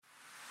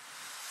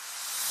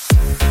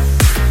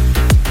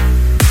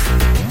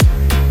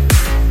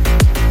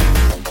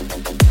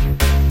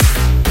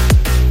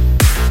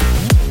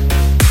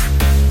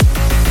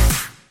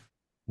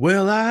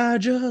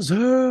just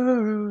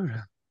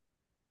heard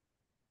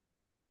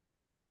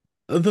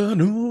the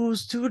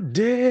news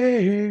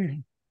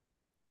today.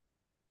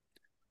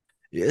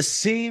 It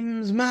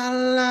seems my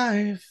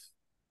life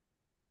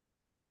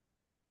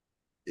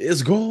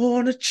is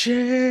going to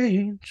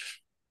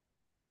change.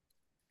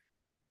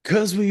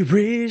 'Cause we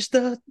reached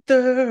the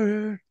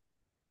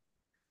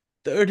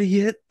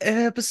 30th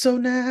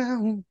episode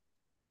now.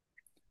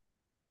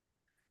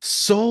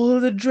 Soul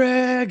of the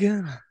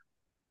Dragon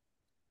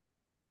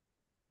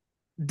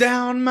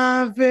down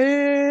my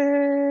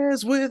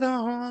veins with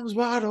arms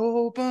wide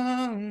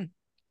open.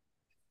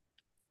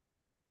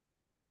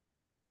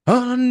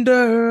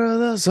 Under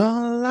the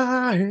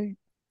sunlight.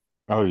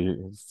 Oh, you're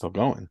still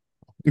going.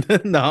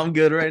 No, I'm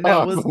good right now.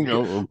 Oh, I was like,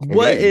 oh,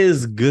 What okay.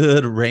 is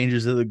good,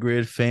 Rangers of the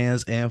Grid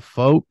fans and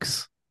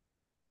folks?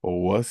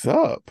 What's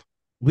up?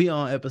 We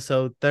on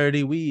episode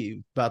 30.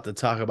 We about to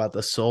talk about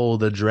the soul,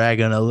 the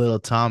dragon, a little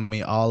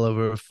Tommy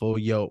Oliver for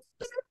yo.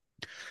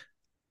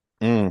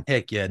 Mm.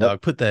 Heck yeah, Yep.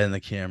 dog. Put that in the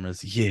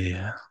cameras.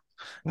 Yeah.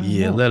 I don't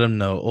Yeah, know. let them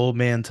know. Old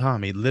man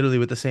Tommy, literally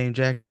with the same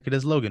jacket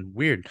as Logan.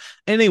 Weird.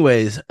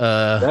 Anyways,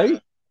 Right?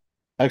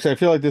 Actually, I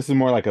feel like this is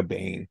more like a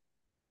Bane. It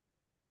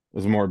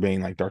was more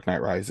Bane like Dark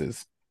Knight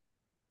Rises.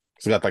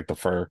 It's got like the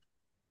fur.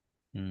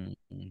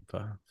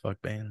 fuck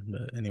Bane.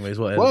 But anyways,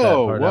 we'll edit that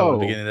Whoa, part out at the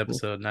beginning of the whoa.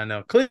 episode. And I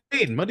know. Clean,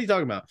 what are you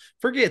talking about?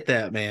 Forget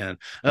that, man.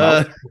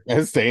 Nope.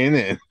 It's staying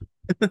in.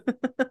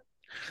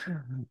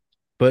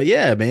 But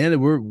yeah, man,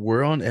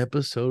 we're on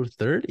episode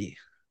 30.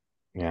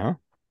 Yeah.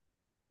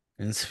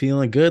 And it's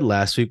feeling good.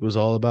 Last week was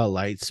all about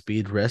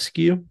Lightspeed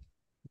Rescue.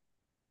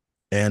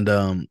 And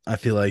I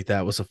feel like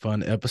that was a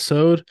fun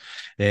episode.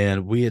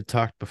 And we had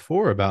talked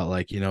before about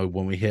like,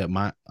 when we hit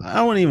I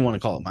don't even want to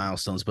call it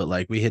milestones, but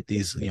like we hit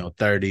these,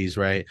 30s,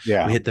 right? We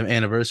Yeah. hit them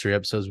anniversary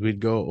episodes, we'd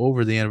go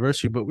over the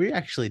anniversary, but we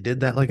actually did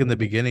that like in the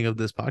beginning of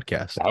this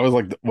podcast. That was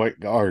like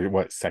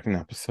what second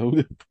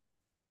episode?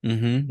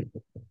 Mm-hmm.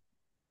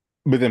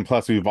 But then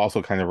plus we've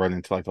also kind of run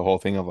into like the whole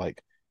thing of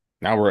like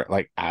now we're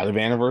like out of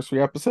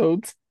anniversary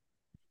episodes.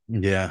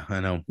 Yeah, I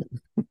know.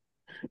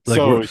 Like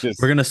So we're it's we're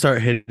just gonna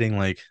start hitting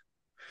like,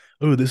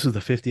 oh, this is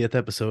the 50th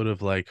episode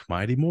of like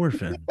Mighty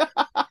Morphin.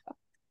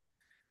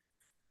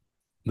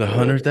 The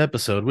 100th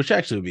episode, which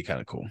actually would be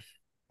kind of cool.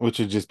 which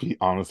would just be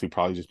honestly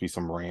probably just be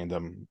some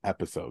random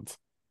episodes.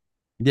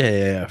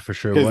 Yeah, for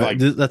sure. Because like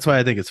That's why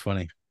I think it's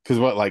funny. because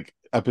what like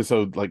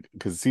episode like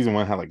because season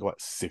one had like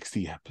what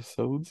 60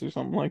 episodes or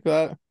something like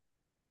that.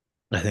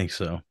 I think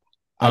so.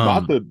 I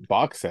bought Um, the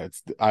box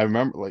sets. I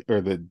remember like or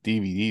the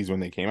DVDs when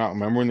they came out.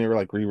 Remember when they were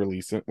like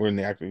re-releasing when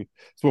they actually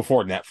it's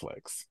before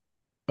Netflix.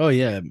 oh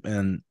yeah,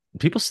 and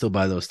people still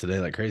buy those today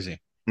like crazy.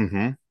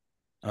 Mm-hmm.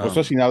 Well, Um,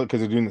 especially now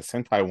because they're doing the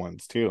Sentai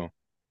ones too.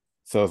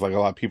 So it's like a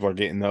lot of people are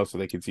getting those so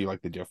they can see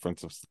like the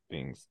difference of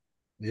things.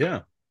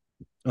 yeah.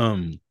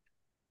 Um,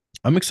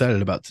 I'm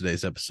excited about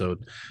today's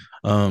episode.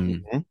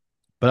 Um, Mhm.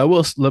 but I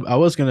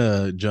was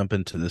gonna jump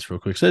into this real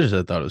quick. So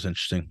I thought it was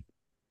interesting.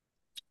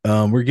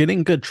 We're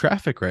getting good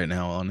traffic right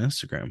now on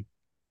Instagram.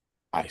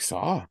 I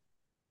saw.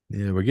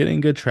 Yeah, we're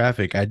getting good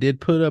traffic. I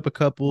did put up a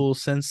couple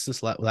since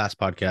this last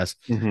podcast.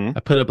 Mm-hmm. I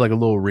put up like a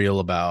little reel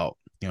about,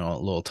 a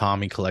little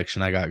Tommy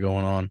collection I got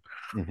going on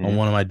Mm-hmm.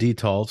 one of my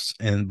detolfs.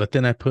 But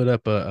then I put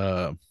up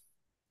a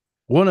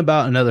one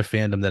about another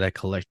fandom that I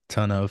collect a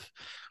ton of,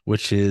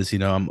 which is,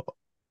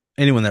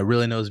 anyone that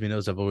really knows me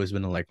knows I've always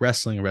been to like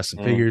wrestling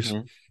figures,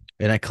 Mm-hmm.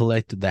 and I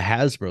collected the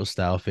Hasbro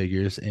style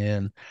figures,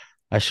 and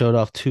I showed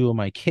off two of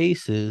my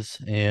cases,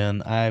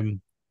 and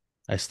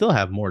I still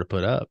have more to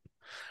put up.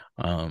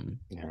 Um,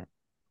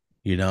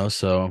 Yeah.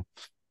 so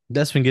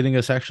that's been getting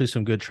us actually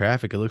some good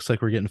traffic. It looks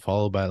like we're getting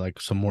followed by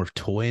like some more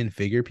toy and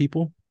figure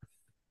people.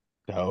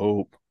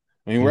 Dope.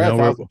 I mean, You we're at know,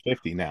 we're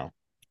 1,050 now.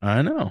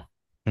 I know.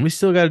 And we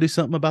still got to do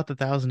something about the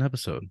 1,000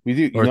 episode We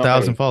do, or a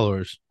thousand hey,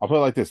 followers. I'll put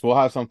it like this. We'll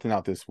have something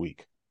out this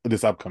week,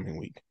 this upcoming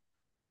week.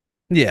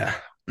 Yeah.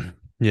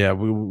 Yeah,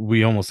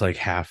 we almost like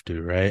have to,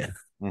 right?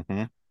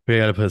 Mm-hmm. We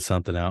got to put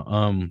something out.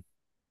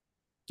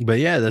 But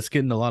yeah, that's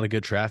getting a lot of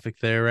good traffic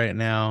there right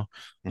now.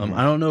 Mm-hmm.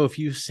 I don't know if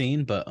you've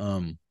seen, but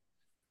on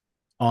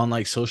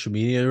like social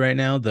media right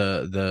now,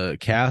 the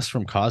cast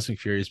from Cosmic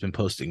Fury has been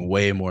posting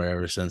way more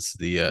ever since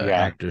the Yeah,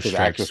 actor because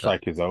strike actor stuff.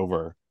 strike is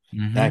over.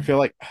 And I Mm-hmm. feel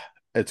like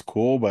it's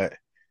cool, but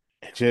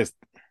it just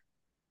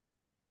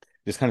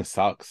kind of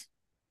sucks.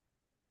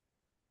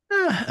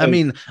 I Like,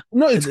 mean,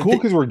 no, it's cool th-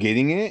 because we're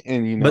getting it,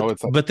 and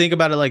it's like, but think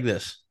about it like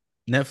this: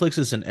 Netflix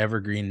is an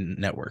evergreen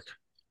network,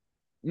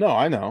 no,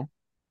 I know.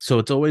 so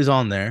it's always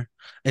on there.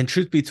 And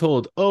truth be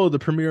told, oh, the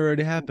premiere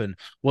already happened.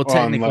 Well, Well,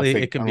 unless technically,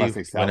 they it can unless be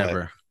they sell it.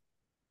 whenever.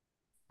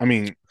 I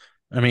mean,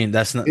 I mean,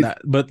 that's not it that,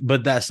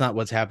 but that's not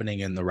what's happening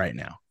in the right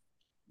now.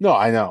 no,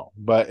 I know,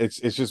 but it's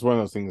just one of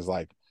those things.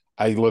 Like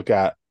I look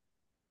at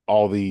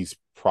all these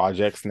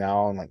projects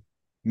now and like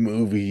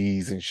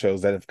movies and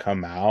shows that have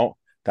come out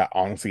that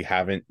honestly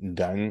haven't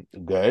done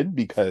good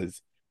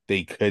because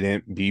they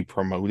couldn't be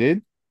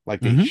promoted like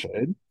they Mm-hmm.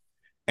 should.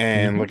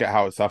 And Mm-hmm. look at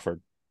how it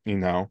suffered, you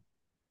know.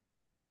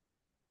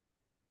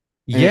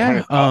 And it kind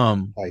Yeah. of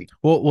felt like,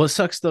 Well, what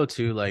sucks though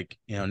too, like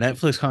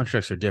Netflix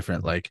contracts are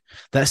different. Like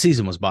that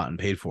season was bought and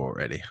paid for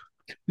already.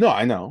 no,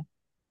 I know.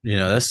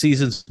 That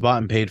season's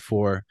bought and paid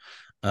for.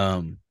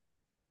 Um,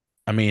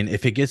 I mean,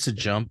 if it gets a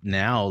jump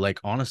now, like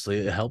honestly,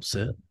 it helps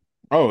it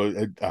Oh,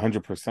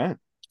 100%.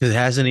 because it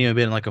hasn't even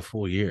been like a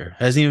full year.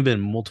 It hasn't even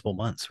been multiple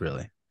months,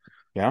 really.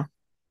 Yeah,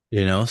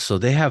 So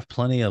they have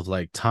plenty of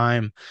like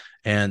time,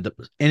 and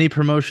any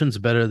promotion's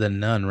better than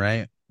none,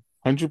 right?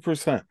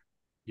 100%.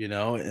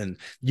 And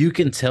you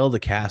can tell the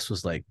cast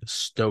was like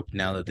stoked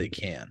now that they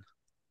can.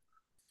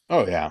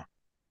 Oh, yeah.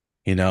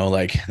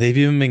 Like they've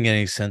even been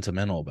getting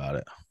sentimental about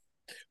it.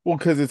 Well,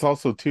 because it's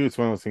also too, it's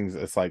one of those things.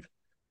 It's like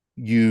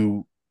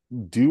you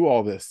do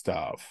all this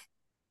stuff,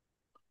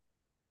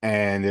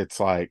 and it's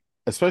like,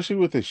 especially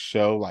with a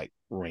show like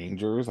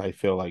Rangers, I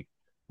feel like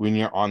when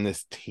you're on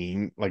this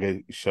team, like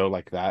a show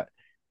like that,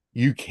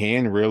 you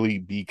can really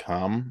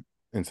become,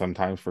 and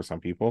sometimes for some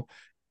people,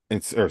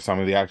 it's or some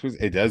of the actors,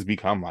 it does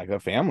become like a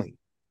family,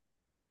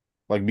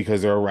 like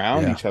because they're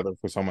around Yeah. each other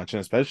for so much,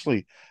 and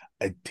especially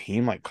a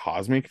team like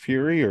Cosmic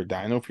Fury or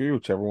Dino Fury,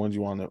 whichever ones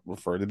you want to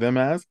refer to them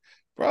as.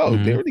 Bro,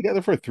 they Hmm. were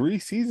together for 3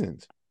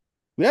 seasons.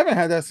 We haven't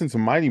had that since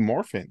Mighty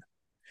Morphin.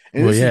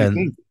 And Well, this is yeah, the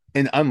thing.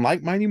 And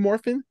unlike Mighty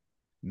Morphin,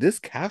 this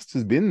cast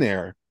has been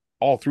there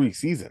all 3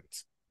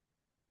 seasons.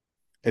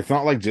 It's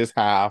not like just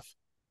half,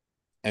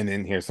 and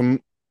then here's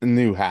some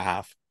new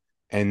half,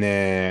 and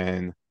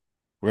then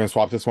we're gonna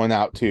swap this one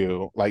out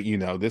too. Like,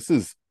 this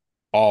is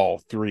all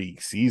 3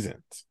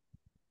 seasons.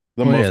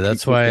 The well, yeah. most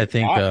That's why I consistent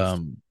think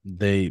cast.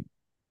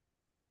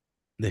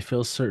 they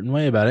feel a certain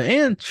way about it.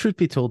 And truth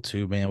be told,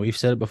 too, man, we've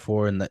said it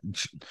before, and that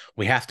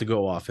we have to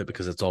go off it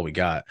because that's all we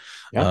got.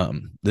 Yeah,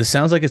 This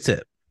sounds like it's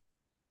it.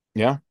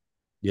 yeah.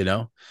 You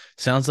know,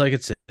 sounds like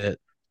it's it,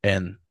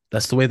 and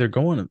that's the way they're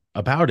going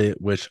about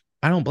it. Which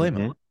I don't blame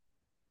them. Hmm.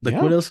 Like,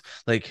 Yeah, what else?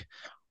 Like,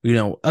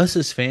 us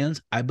as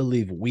fans, I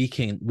believe we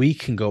can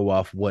go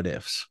off what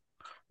ifs,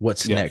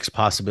 what's yeah, next,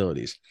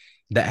 possibilities.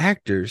 The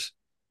actors,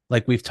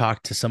 like we've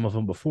talked to some of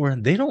them before,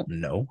 they don't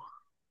know.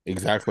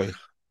 exactly.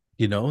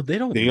 They don't They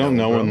don't know,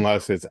 know bro.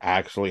 unless it's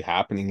actually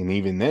happening. And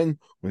even then,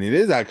 when it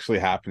is actually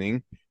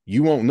happening,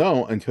 you won't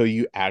know until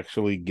you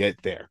actually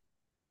get there.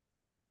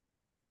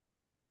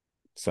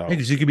 So,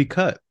 Because you could be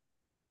cut.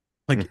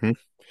 Like mhm.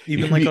 You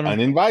even could like be on a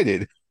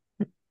uninvited.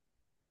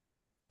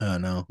 oh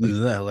no, You,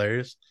 isn't that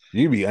hilarious?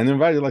 you could be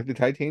uninvited like the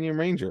Titanium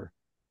Ranger.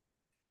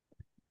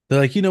 They're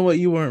like, you know what,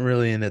 you weren't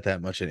really in it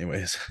that much,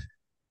 anyways.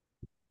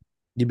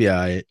 You'd be all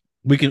right.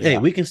 Yeah.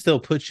 We can still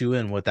put you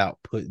in without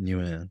putting you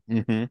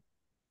in.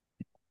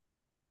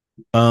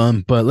 Hmm.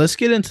 But let's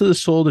get into the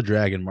Soul of the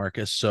Dragon,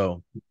 Marcus.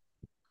 So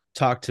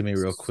talk to me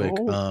real quick.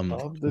 Soul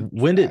of the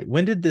When did Dragon.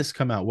 when did this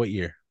come out? What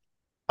year?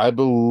 I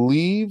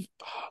believe,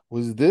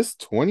 was this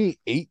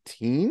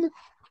 2018?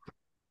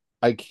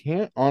 I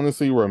can't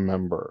honestly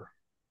remember,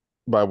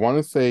 but I want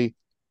to say,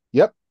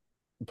 yep,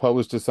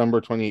 published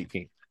December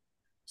 2018.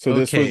 So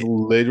this was Okay.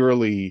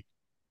 literally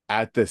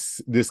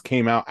this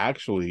came out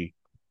actually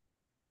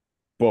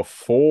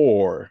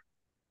before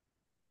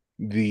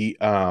the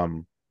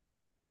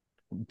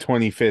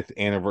 25th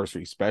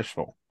anniversary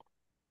special,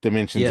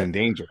 Dimensions Yeah. in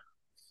Danger.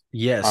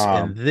 Yes.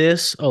 And Um,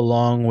 this,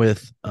 along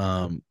with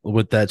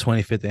that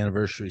 25th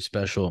anniversary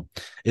special,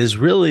 is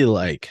really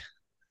like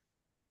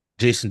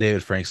Jason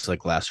David Frank's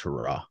like last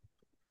hurrah.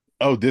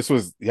 oh, this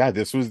was like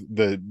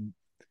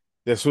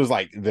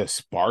the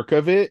spark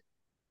of it,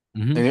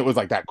 Hmm. and it was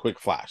like that quick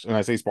flash. And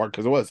I say spark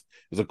because it was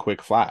a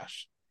quick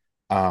flash.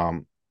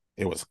 Um,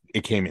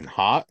 it came in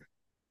hot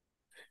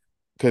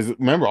because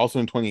remember also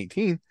in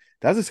 2018,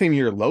 that's the same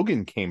year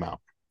Logan came out.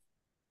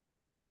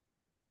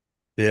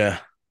 Yeah.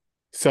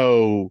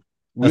 So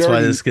we That's why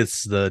already this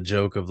gets the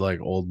joke of like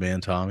old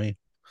man Tommy.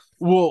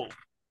 well,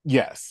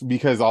 yes,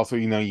 because also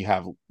you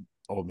have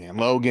Old Man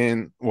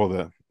Logan, well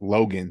the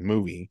Logan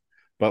movie,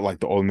 but like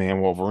the Old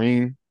Man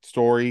Wolverine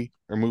story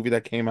or movie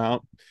that came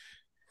out.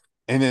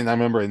 And then I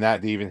remember in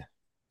that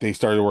they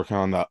started working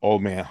on the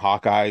Old Man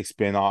Hawkeye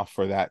spinoff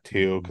for that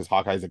too, Mhm. because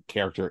Hawkeye's a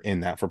character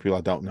in that for people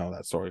that don't know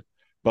that story.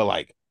 But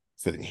like,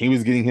 so he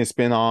was getting his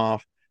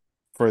spinoff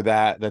for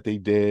that they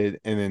did,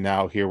 and then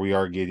now here we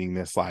are getting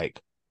this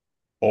like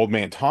Old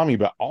Man Tommy,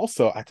 but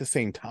also at the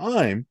same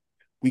time,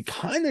 we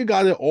kind of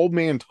got an Old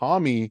Man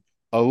Tommy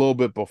a little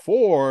bit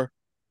before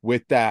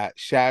with that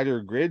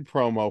Shattered Grid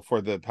promo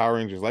for the Power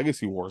Rangers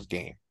Legacy Wars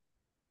game.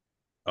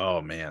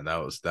 Oh man, that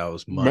was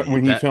money.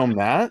 When he That filmed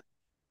that,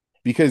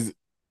 because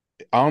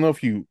I don't know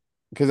if you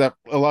because a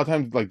lot of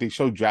times like they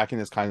show Draken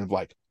as kind of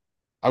like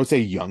I would say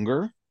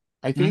younger.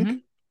 I think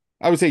Mhm.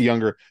 I would say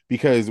younger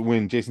because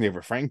when Jason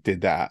David Frank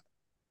did that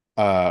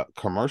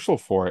commercial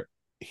for it,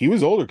 he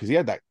was older because he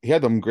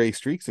had them gray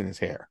streaks in his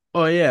hair.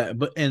 Oh yeah,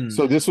 but and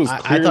So this was I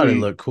thought it clearly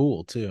looked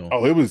cool too.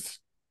 oh it was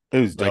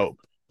Like dope.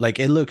 like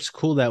it looks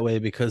cool that way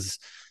because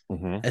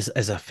Hmm.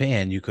 as a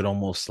fan, you could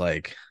almost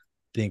like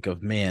think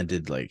of, man,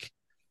 did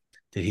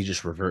he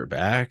just revert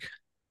back?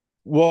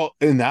 Well,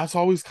 and that's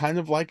always kind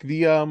of like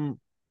the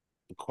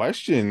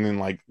question and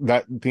like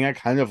that thing I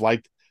kind of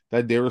liked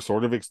that they were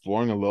sort of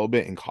exploring a little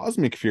bit in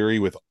Cosmic Fury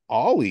with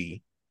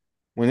Ollie,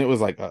 when it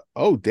was like,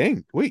 oh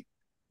dang, wait,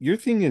 your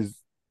thing is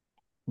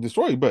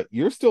destroyed, but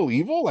you're still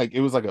evil. Like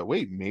it was like a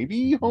wait,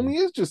 maybe Mhm. homie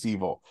is just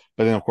evil.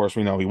 But then of course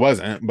we know he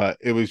wasn't. But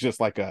it was just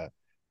like a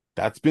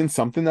that's been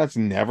something that's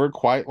never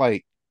quite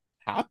like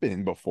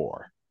happened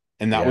before.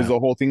 And that was Yeah. the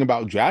whole thing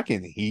about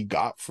Draken. He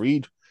got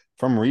freed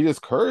from Rita's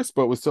curse,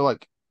 but was still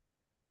like,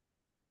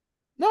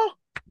 no,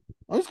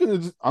 I'm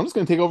just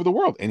gonna take over the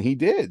world. And he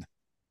did.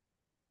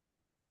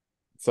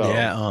 So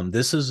Yeah,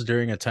 this is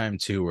during a time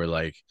too where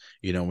like,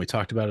 we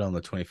talked about it on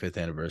the 25th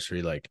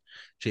anniversary, like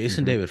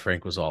Jason mhm. David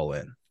Frank was all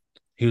in.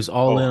 He was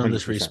all Oh, in on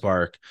this 100%.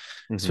 respark,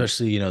 Hmm.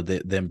 especially,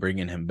 them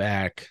bringing him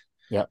back,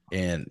 Yeah,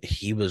 and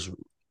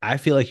I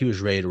feel like he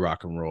was ready to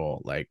rock and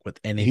roll like with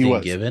he anything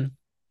was. given.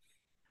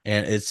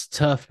 And it's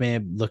tough,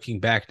 man, looking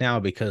back now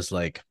because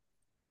like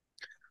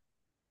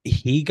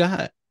he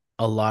got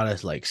a lot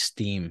of like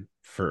steam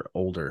for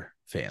older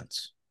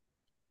fans.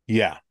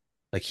 Yeah.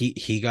 Like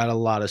he got a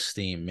lot of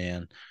steam,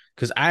 man.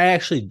 Because I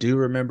actually do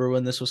remember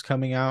when this was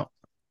coming out.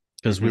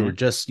 Because we were Hmm.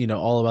 just,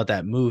 all about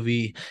that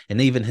movie, and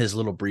even his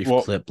little brief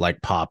Well, clip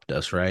like popped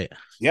us, right?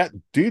 yeah,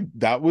 dude,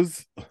 that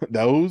was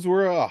those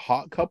were a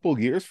hot couple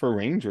years for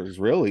Rangers,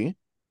 really.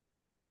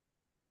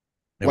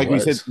 It Like we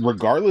said, was.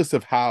 regardless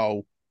of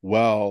how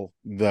well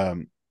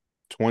the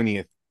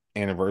 20th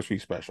anniversary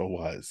special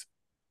was,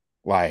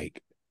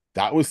 like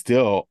that was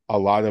still a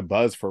lot of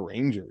buzz for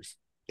Rangers.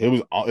 It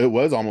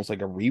was almost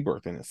like a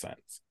rebirth in a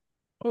sense.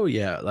 Oh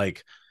yeah,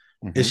 like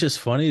it's Hmm. just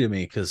funny to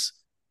me because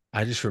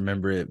I just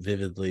remember it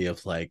vividly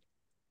of like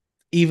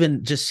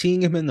even just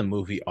seeing him in the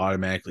movie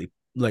automatically,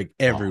 like Oh.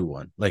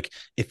 everyone, like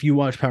if you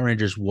watch Power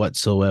Rangers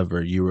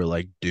whatsoever, you were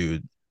like,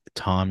 dude,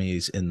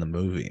 Tommy's in the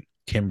movie,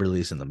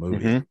 Kimberly's in the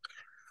movie. Hmm.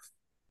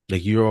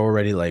 Like you're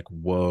already like,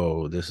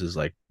 whoa, this is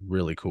like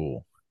really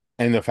cool,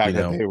 And the you fact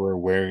that know? they were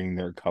wearing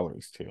their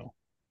colors too.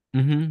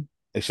 Mm-hmm.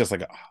 It's just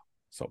like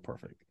so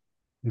perfect.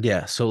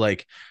 Yeah. So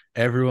like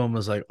everyone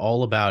was like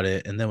all about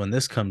it. And then when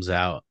this comes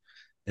out,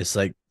 it's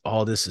like,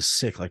 oh, this is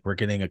sick. Like we're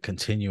getting a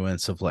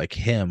continuance of like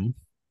him,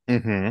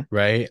 Hmm.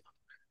 right?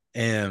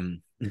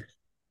 And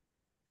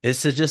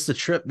it's just a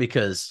trip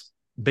because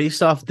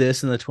based off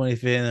this and the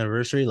 25th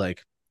anniversary,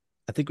 like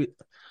I think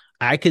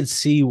I could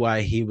see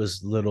why he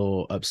was a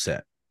little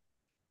upset.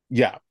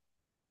 Yeah.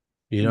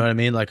 You know what I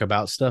mean? Like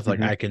about stuff, like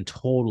Hmm. I can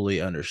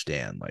totally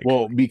understand. Like,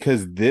 Well,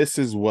 because this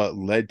is what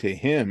led to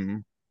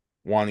him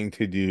wanting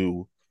to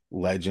do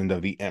Legend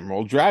of the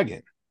Emerald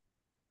Dragon.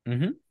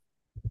 mm-hmm.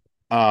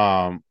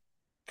 Um,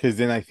 because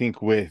then I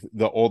think with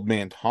the old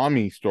man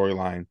Tommy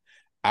storyline,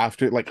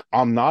 after like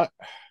I'm not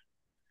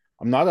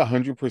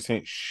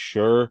 100%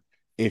 sure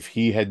if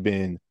he had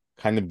been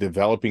kind of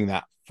developing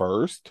that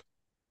first,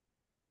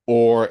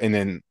 or and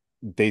then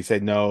they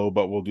said no,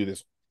 but we'll do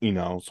this,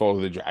 Soul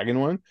of the Dragon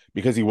one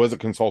because he was a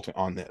consultant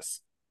on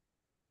this.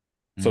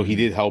 So he Mm.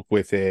 did help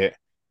with it,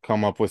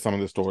 come up with some of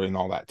the story and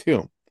all that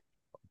too.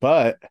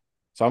 But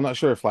so I'm not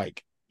sure if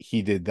like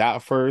he did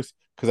that first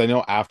because I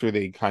know after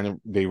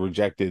they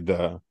rejected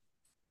the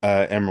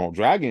Emerald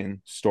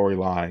Dragon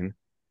storyline,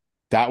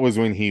 that was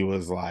when he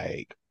was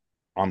like,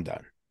 I'm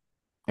done.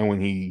 And when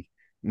he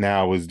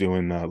now was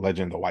doing the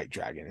Legend of the White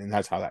Dragon, and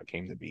that's how that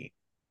came to be.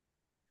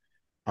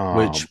 Um,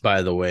 Which,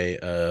 by the way,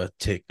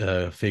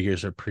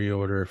 figures are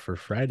pre-order for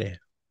Friday.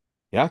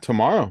 yeah,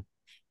 tomorrow.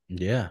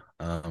 Yeah.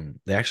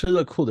 They actually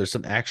look cool. There's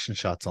some action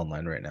shots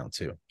online right now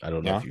too. I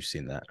don't know Yeah. if you've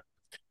seen that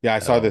Yeah, I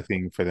at saw the all.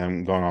 thing for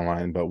them going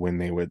online, but when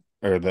they would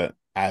or the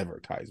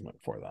advertisement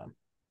for them.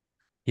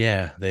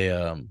 Yeah, they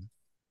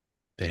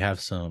have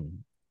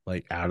some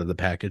like out of the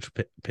package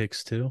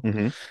pics too.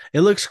 Hmm.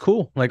 It looks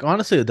cool. Like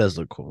honestly, it does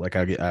look cool. Like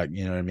you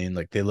know what I mean?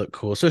 Like they look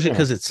cool, especially Yeah.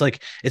 because it's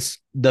like it's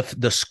the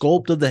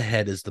sculpt of the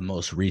head is the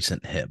most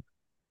recent him,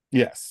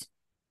 Yes.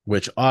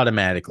 which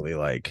automatically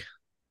like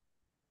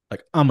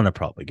I'm gonna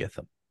probably get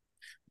them.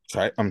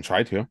 Try to. I'm gonna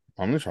try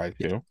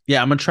to.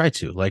 Yeah, I'm gonna try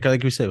to. Like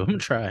we said, I'm gonna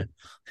try.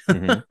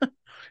 Hmm.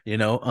 you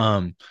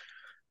know,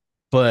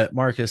 but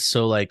Marcus,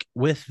 so like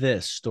with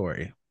this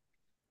story,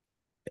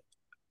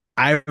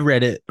 I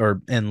read it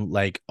and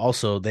like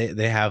also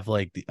they have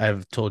like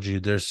I've told you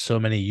there's so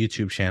many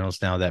YouTube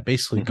channels now that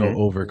basically go Hmm.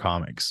 over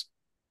comics.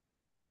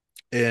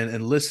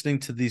 And listening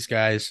to these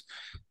guys,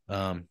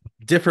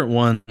 different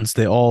ones,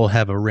 they all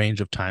have a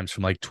range of times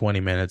from like 20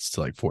 minutes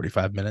to like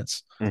 45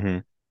 minutes, Hmm.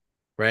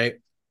 right?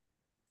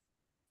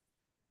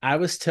 I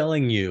was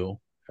telling you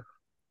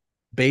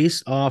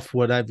based off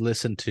what I've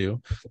listened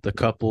to, the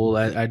couple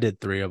I did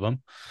three of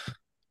them,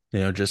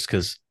 just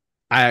because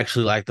I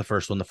actually like the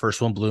first one. The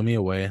first one blew me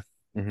away,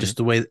 Hmm. just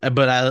the way.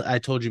 But I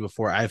told you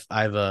before,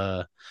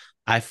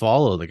 I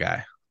follow the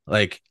guy.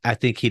 Like I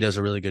think he does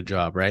a really good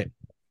job, right,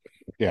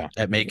 Yeah.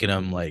 at making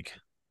them like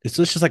it's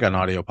just like an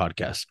audio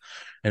podcast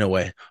in a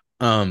way.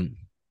 Um,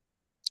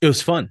 it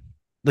was fun.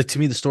 Like to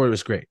me, the story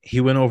was great.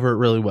 He went over it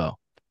really well.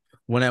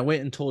 When I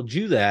went and told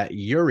you that,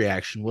 your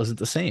reaction wasn't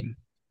the same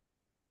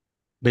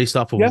based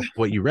off Yeah. of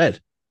what you read.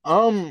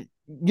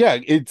 Yeah,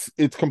 it's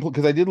complete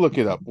because I did look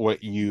it up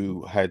what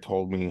you had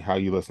told me how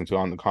you listened to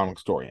on the comic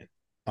story.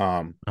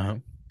 Um, Uh-huh.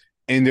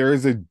 and there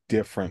is a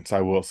difference,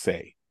 I will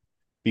say,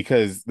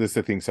 because this is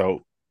the thing.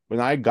 So when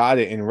I got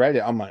it and read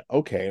it, I'm like,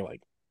 okay,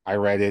 like I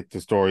read it,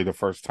 the story the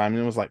first time,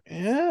 and it was like,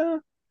 yeah,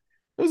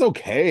 it was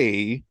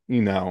okay,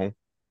 you know.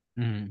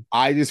 Mm-hmm.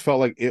 I just felt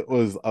like it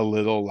was a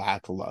little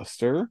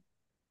lackluster,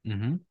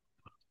 Mm-hmm.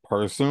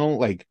 personal,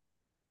 like,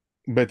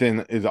 but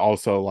then it's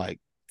also like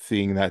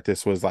seeing that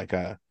this was like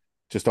a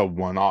just a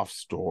one-off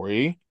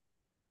story.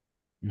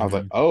 I was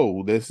like, Mm-hmm.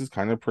 oh, this is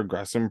kind of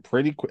progressing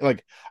pretty quick.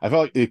 Like, I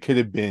felt like it could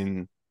have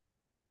been,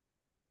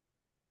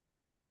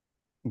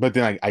 but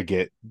then I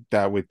get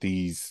that with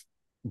these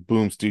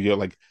Boom Studio,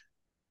 like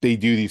they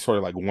do these sort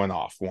of like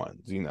one-off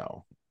ones, you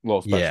know,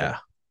 little special, Yeah.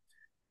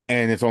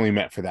 and it's only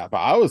meant for that. But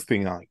I was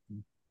thinking like,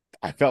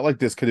 I felt like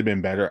this could have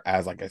been better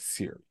as like a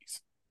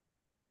series,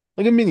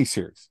 like a mini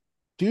series.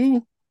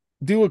 Do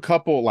do a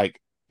couple like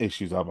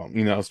issues of them,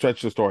 you know,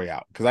 stretch the story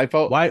out because I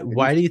felt Why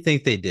just do you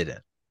think they did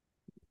it?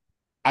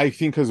 I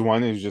think because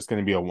one is just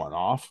going to be a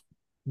one-off of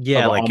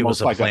Yeah, like it was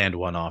almost a like a planned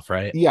one-off,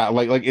 right? yeah,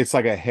 like it's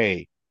like a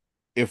hey,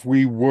 if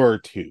we were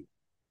to,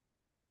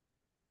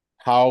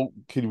 how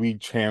could we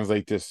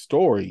translate this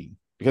story?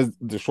 Because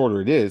the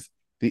shorter it is,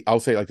 the I'll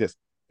say it like this: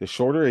 the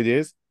shorter it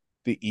is,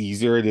 the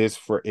easier it is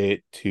for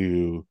it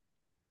to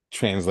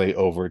translate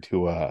over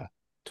to a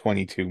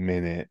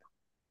 22-minute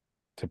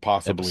to Episode.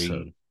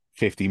 possibly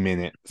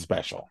 50-minute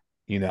special,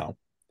 you know.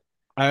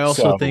 I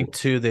also think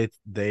So, too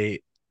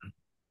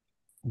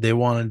they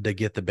wanted to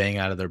get the bang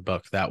out of their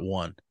buck that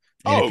one.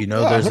 And if oh you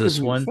know yeah, there's this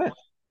one, 100%.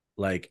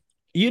 like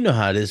you know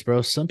how it is,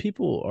 bro. Some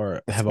people are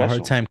It's have a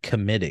hard special. time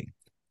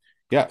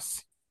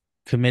Yes.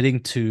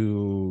 committing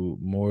to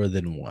more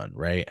than one,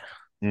 right?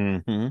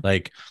 Mm-hmm.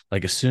 Like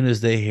like as soon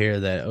as they hear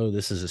that, oh,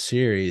 this is a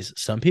series,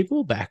 some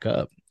people back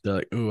up. They're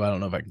like, oh, I don't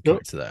know if I can Yep.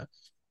 commit to that.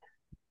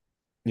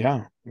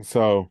 Yeah.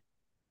 So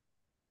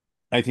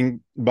I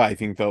think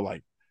though,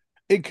 like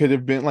it could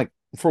have been like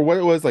for what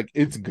it was, like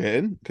it's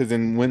good because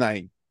then when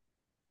I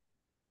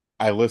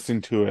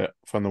listened to it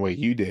from the way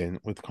you did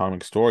with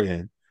Comic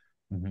Historian,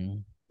 Mm-hmm.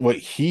 what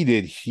he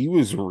did, he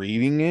was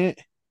reading it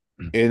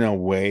in a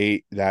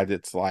way that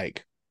it's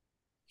like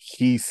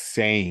he's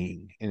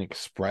saying and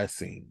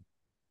expressing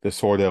the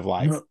sort of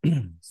like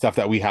stuff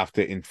that we have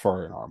to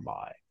infer in our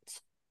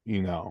minds,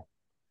 you know,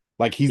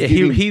 like he's Yeah,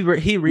 giving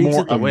he reads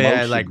more it the way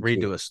I like emotion read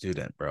to to it. a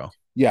student, bro.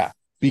 Yeah,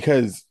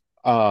 because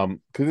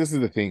this is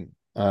the thing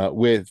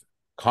with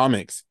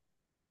comics,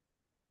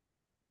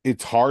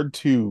 it's hard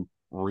to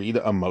read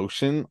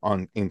emotion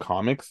on in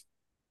comics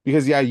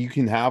because yeah, you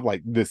can have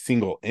like the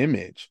single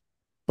image,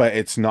 but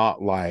it's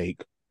not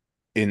like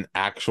in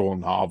actual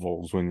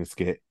novels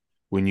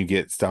when you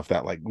get stuff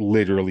that like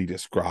literally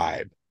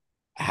describe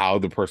how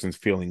the person's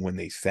feeling when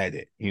they said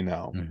it, you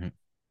know,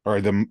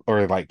 Mm-hmm.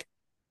 or like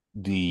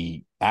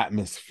the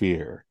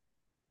atmosphere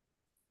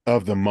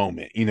of the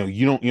moment. You know,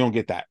 you don't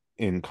get that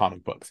in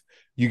comic books.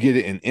 You get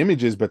it in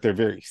images, but they're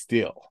very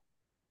still.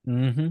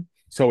 Mm-hmm.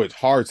 So it's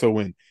hard. So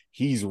when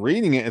he's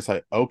reading it, it's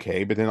like,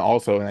 okay, but then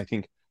also, and I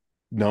think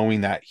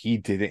knowing that he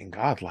did it in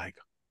God, like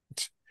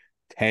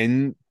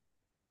 10,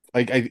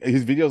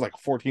 his video is like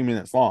 14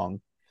 minutes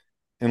long.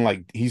 And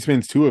like he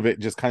spends two of it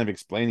just kind of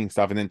explaining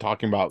stuff and then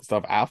talking about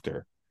stuff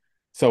after.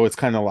 So it's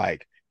kind of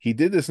like he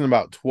did this in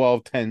about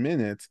 12-10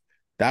 minutes.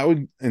 That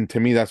would, and to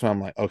me, that's when I'm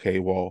like, okay,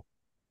 well,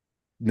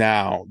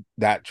 now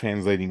that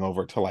translating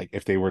over to like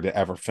if they were to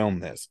ever film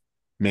this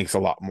makes a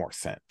lot more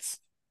sense.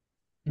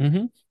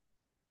 Mm-hmm.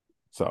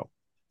 So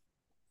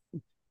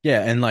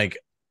Yeah, and like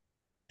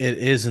it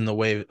is in the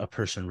way a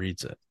person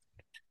reads it,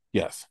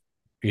 yes.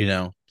 you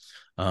know.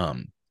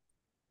 Um,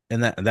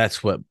 and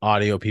that's what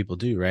audio people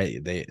do,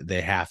 right?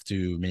 They have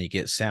to make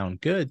it sound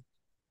good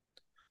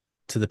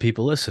to the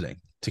people listening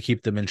to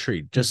keep them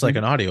intrigued, just like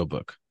Mm-hmm. an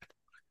audiobook.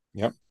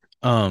 Yep.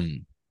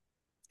 Um,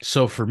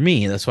 so for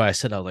me, that's why I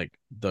said I like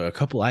the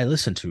couple I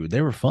listened to,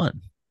 they were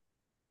fun.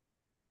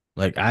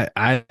 Like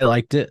I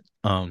liked it.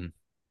 I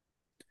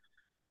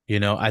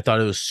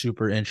thought it was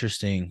super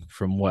interesting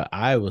from what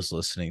I was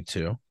listening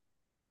to.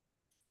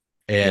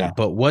 Yeah. And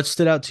but what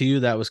stood out to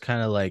you that was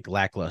kind of like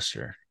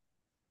lackluster?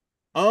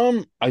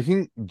 I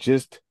think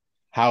just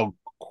how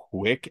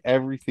quick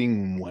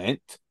everything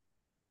went.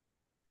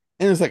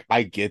 And it's like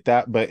I get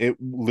that, but it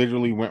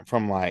literally went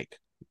from like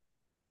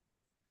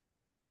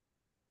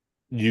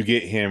you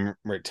get him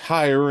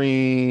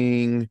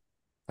retiring,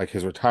 like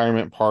his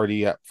retirement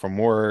party from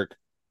work,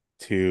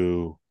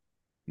 to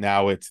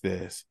now it's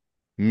this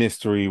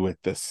mystery with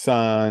the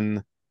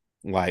son,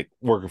 like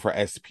working for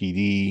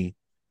SPD.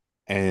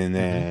 And Mm-hmm.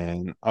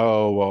 then,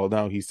 oh, well,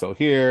 no, he's still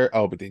here.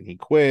 Oh, but then he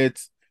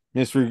quits.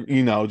 Mystery,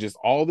 you know, just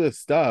all this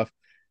stuff.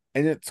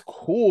 And it's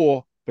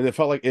cool, but it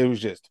felt like it was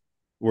just,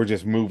 we're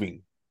just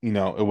moving. You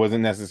know, it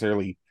wasn't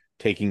necessarily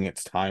taking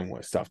its time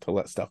with stuff to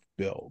let stuff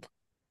build.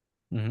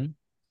 Mm-hmm.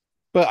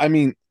 But I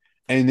mean,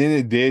 and then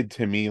it did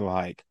to me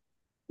like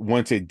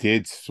once it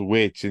did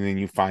switch, and then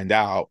you find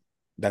out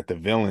that the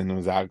villain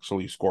was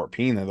actually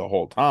Scorpina the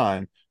whole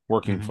time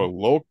working Mm-hmm.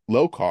 for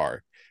Lokar.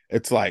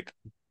 It's like,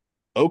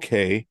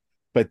 okay,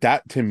 but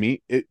that to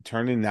me, it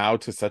turned in now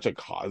to such a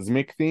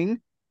cosmic thing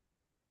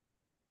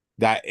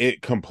that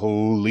it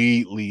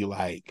completely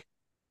like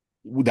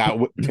that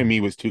to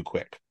me was too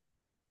quick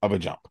of a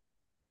jump.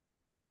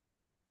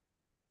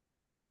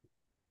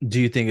 Do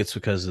you think it's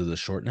because of the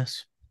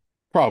shortness?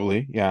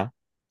 Probably, yeah.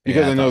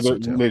 Because Yeah, I I know thought they're so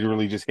too.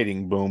 literally just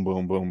hitting boom,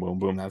 boom, boom, boom,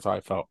 boom. That's how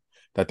I felt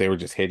that they were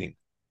just hitting.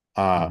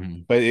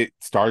 Hmm. But it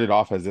started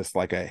off as this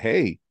like a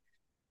hey,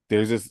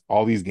 there's this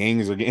all these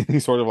gangs are getting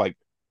these sort of like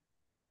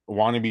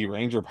wannabe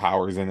ranger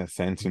powers in a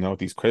sense, with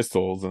these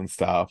crystals and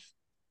stuff.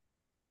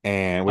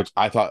 And which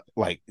I thought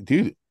like,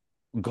 dude,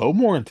 go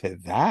more into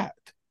that.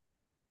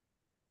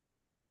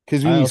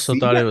 Because when I you also see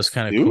thought it that was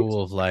kind of suit,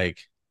 cool of like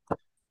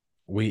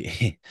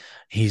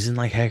he's in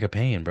like heck of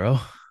pain, bro.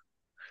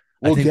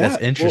 I well, think that's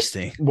yeah,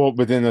 interesting. but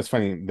then that's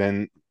funny.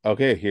 Then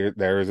okay, here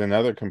there is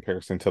another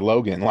comparison to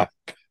Logan. Like,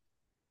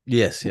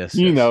 Yes, yes,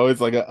 yes.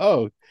 it's like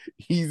oh,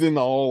 he's in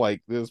all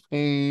like this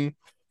pain.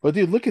 But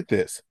dude, look at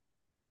this.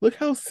 Look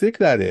how sick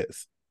that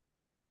is.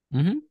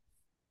 Hmm.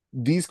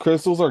 These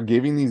crystals are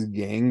giving these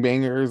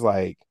gangbangers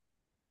like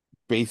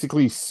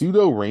basically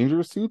pseudo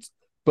ranger suits,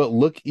 but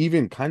look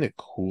even kind of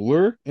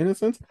cooler in a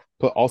sense.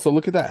 But also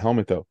look at that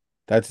helmet though.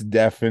 That's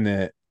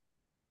definite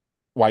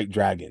white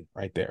dragon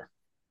right there.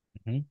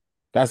 Hmm.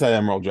 That's that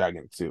emerald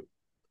dragon suit.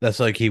 That's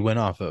like he went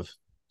off of.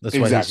 That's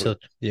why he's Exactly.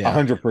 such, yeah.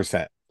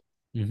 100%.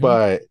 Hmm.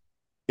 But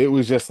it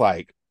was just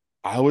like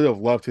I would have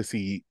loved to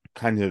see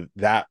kind of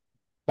that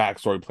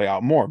backstory play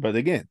out more. But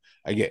again,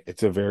 I get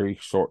it's a very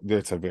short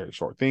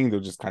thing. They're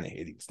just kind of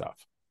hitting stuff.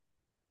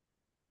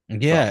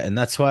 Yeah, So and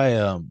that's why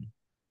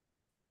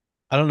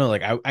I don't know,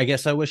 like I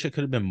guess I wish it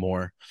could have been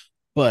more,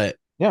 but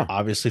yeah.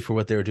 obviously for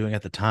what they were doing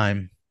at the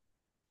time,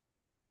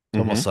 it's Mm-hmm.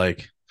 almost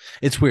like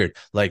it's weird.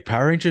 Like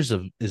Power Rangers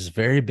is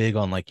very big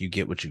on like you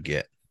get what you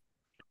get.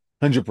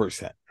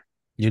 100%.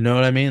 You know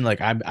what I mean?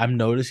 Like I'm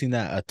noticing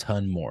that a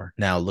ton more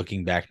now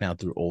looking back now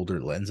through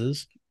older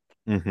lenses.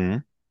 Mm-hmm.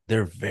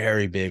 They're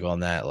very big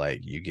on that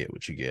like you get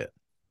what you get.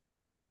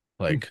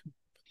 Like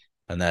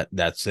and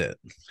that's it.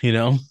 You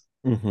know?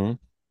 Mm-hmm.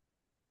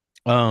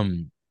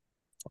 Um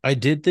I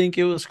did think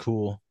it was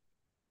cool,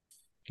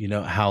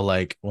 how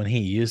like when he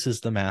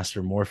uses the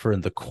Master Morpher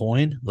and the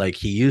coin, like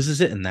he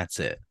uses it and that's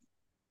it.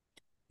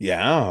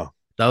 Yeah.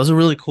 That was a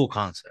really cool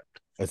concept.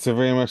 It's a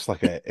very much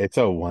like it's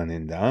a one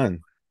and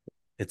done.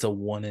 It's a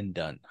one and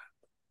done.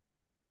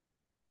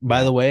 By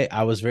Yeah. the way,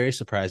 I was very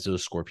surprised it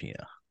was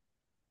Scorpina.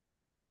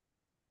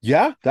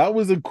 Yeah, that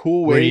was a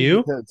cool Were way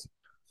you? because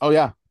oh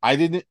yeah, I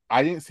didn't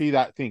see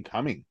that thing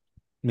coming.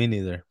 Me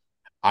neither.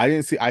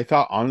 I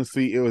thought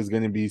honestly it was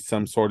gonna be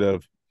some sort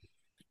of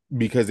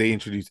because they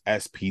introduced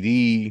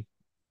SPD.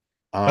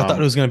 I thought it Um,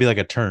 was gonna be like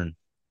a turn.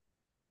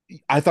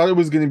 I thought it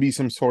was gonna be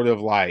some sort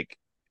of like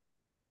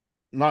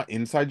not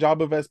inside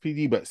job of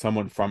SPD, but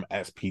someone from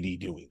SPD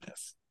doing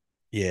this.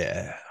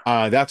 Yeah.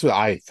 That's what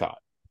I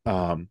thought.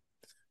 Um,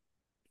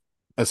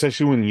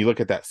 Especially when you look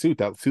at that suit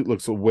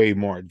looks way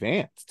more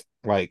advanced,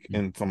 like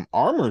and some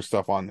armor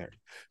stuff on there.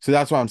 So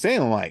that's what I'm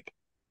saying. Like,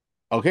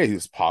 okay,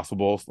 it's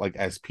possible, like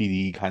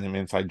SPD kind of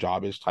inside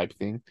jobish type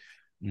thing.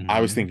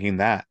 I was Mm-hmm. thinking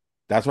that.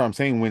 That's what I'm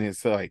saying when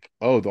it's like,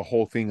 oh, the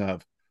whole thing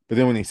of, but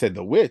then when they said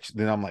the witch,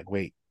 then I'm like,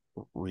 wait,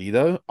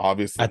 Rita,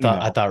 obviously, I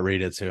thought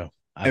Rita too.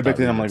 I but thought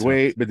then I'm Rita like, too.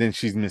 wait, but then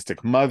she's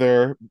Mystic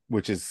Mother,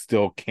 which is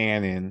still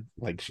canon.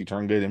 Like she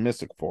turned good in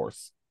Mystic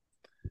Force.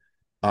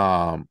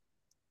 Um,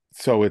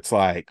 so it's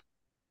like,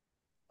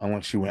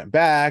 unless she went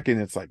back,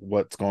 and it's like,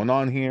 what's going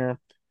on here?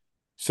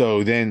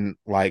 So then,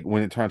 like,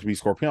 when it turned out to be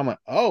Scorpion, I'm like,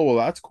 oh, well,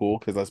 that's cool.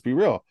 Because let's be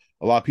real,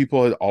 a lot of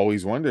people had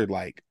always wondered,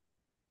 like,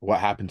 what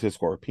happened to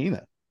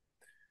Scorpina,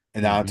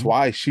 and that's Mm-hmm.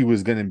 why she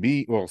was going to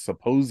be, well,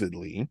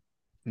 supposedly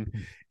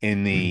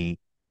in the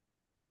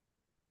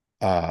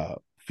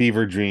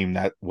fever dream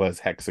that was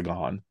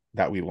Hexagon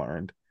that we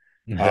learned.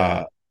 Yeah.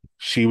 Uh,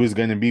 she was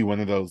going to be one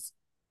of those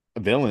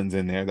villains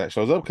in there that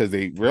shows up because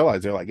they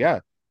realized they're like, yeah,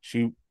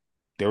 she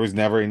there was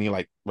never any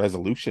like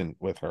resolution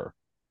with her.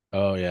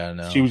 Oh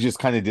yeah, She no. was just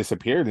kind of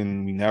disappeared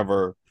and we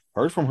never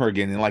heard from her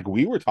again. And like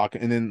we were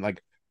talking, and then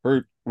like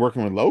her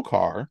working with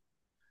Lokar,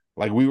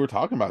 like we were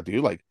talking about,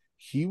 dude, like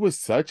he was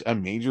such a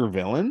major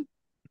villain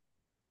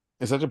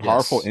and such a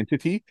powerful Yes.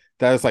 entity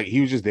that it's like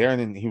he was just there and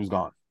then he was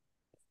gone.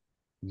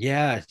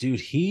 Yeah, dude,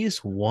 he's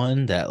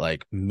one that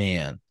like,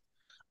 man,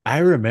 I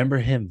remember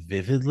him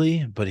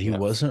vividly, but he Yes.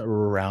 wasn't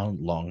around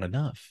long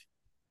enough.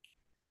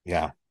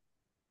 Yeah.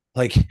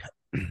 Like,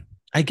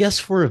 I guess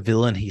for a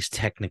villain, he's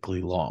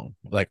technically long,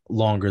 like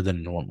longer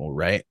than normal,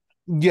 right?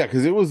 Yeah,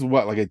 because it was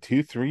what, like a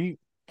 2, 3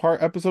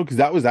 part episode? Because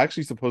that was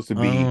actually supposed to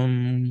be,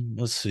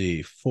 Let's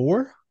see,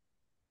 four?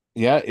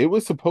 yeah, it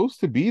was supposed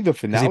to be the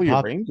Because he finale of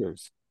popped,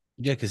 Rangers.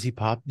 yeah, because he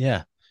popped,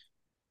 yeah.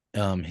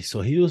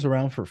 So he was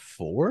around for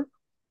four,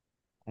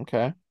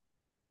 Okay.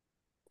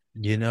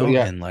 But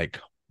yeah, and like,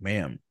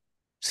 man,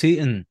 see,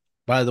 and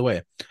by the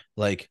way,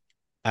 like,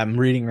 I'm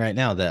reading right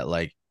now that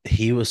like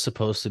he was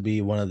supposed to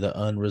be one of the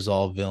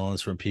unresolved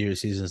villains from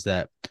previous seasons.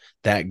 That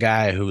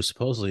guy who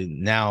supposedly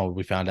now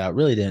we found out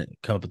really didn't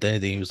come up with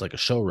anything. He was like a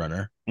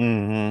showrunner.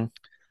 mm-hmm,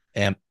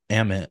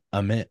 Amit.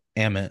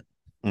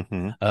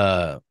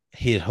 mm-hmm,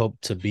 He had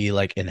hoped to be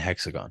like in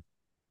Hexagon.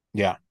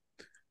 yeah.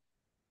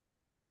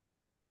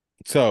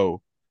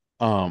 So,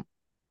 um,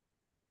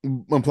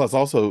 and plus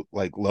also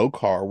like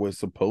Lokar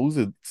was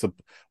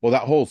well,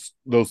 that whole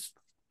those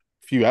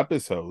few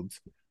episodes,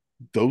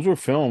 those were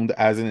filmed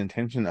as an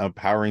intention of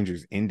Power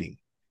Rangers ending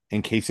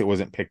in case it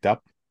wasn't picked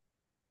up,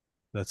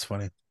 That's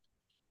funny.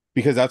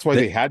 because that's why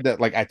They, they had that,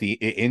 like, at the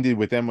it ended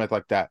with them with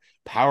like that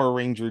Power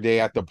Ranger Day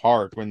at the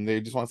park when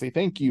they just want to say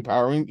thank you,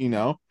 Power Ranger,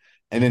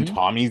 and then Mhm.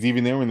 Tommy's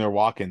even there when they're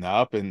walking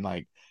up, and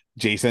like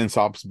Jason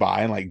stops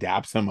by and like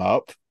daps him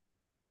up.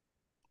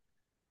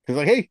 He's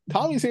like, hey,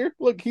 Tommy's here.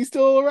 Look, he's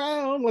still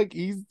around. Like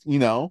he's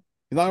not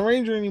a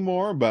Ranger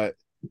anymore. But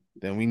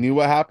then we knew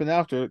what happened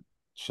after.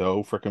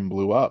 Show freaking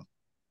blew up.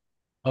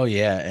 Oh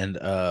yeah, and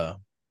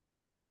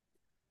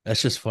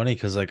that's just funny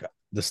because like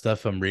the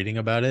stuff I'm reading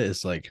about it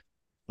is like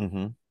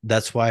Mm-hmm.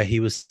 that's why he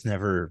was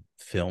never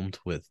filmed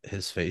with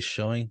his face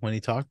showing when he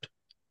talked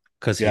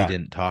because he Yeah.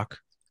 didn't talk.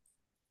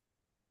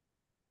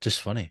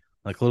 Just funny,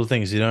 like little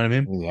things, you know what I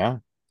mean? Yeah.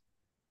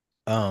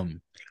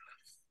 Um,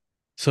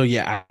 so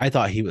yeah, I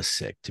thought he was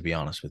sick, to be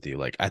honest with you.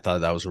 Like I thought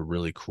that was a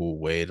really cool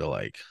way to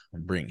like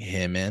bring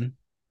him in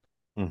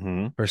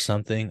Mm-hmm. or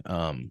something.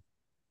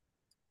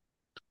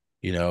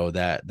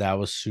 That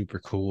was super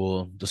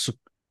cool.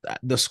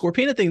 The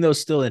Scorpina thing though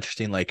is still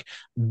interesting. Like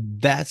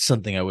that's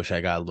something I wish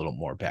I got a little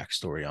more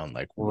backstory on,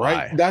 like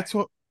Right. why. That's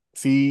what.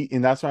 See,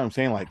 and that's what I'm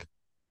saying. Like,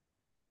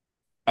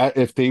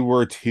 if they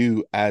were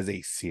to as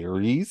a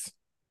series,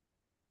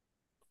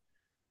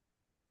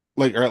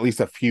 like, or at least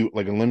a few,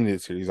 like a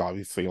limited series,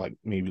 obviously, like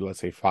maybe let's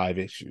say 5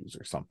 issues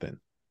or something.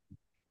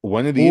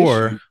 One of the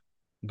Or issues,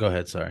 go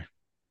ahead, sorry.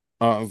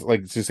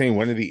 like just saying,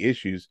 one of the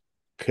issues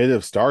could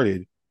have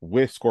started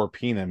with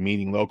Scorpina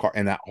meeting Lokar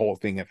and that whole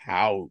thing of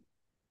how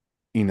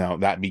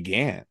that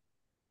began.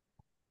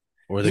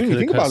 Or Because they when you could have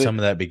think cut about it, some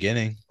of that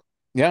beginning.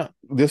 yeah,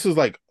 this was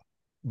like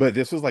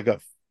a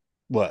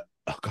what?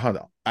 Oh God,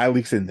 at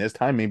least in this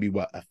time, maybe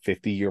what, a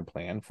 50-year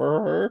plan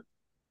for her.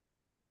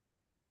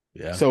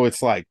 Yeah. So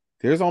it's like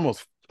there's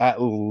almost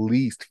at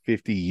least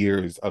 50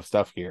 years of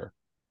stuff here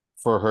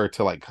for her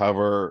to like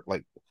cover,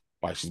 like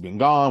why she's been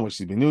gone, what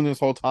she's been doing this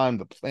whole time,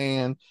 the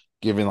plan,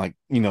 given like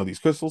these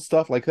crystal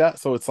stuff like that.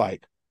 So it's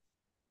like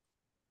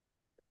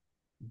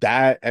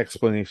that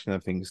explanation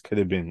of things could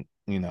have been,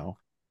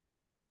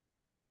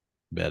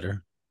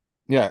 Better.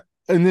 yeah.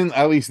 And then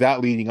at least that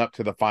leading up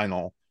to the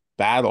final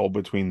battle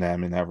between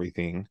them and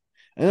everything.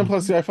 And then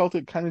plus Mhm. I felt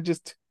it kind of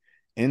just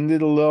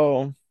ended a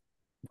little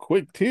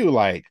quick too.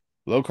 Like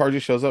Lokar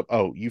just shows up.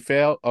 Oh, you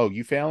fail. Oh,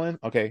 you failing?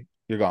 Okay,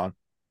 you're gone.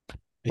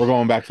 We're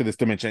going back to this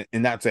dimension,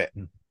 and that's it.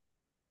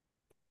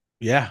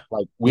 Yeah.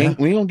 Like Yeah.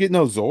 we don't get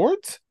no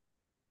Zords.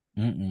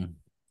 Mm-mm.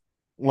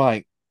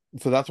 Like,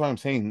 so that's why I'm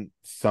saying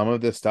some of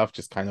this stuff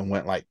just kind of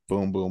went like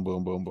boom, boom,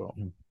 boom, boom,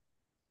 boom.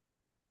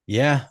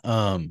 Yeah.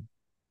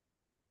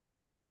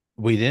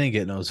 We didn't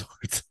get no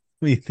Zords.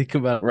 When you think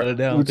about Right. it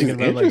now, I'm Which is thinking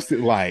about like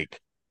interesting. Like,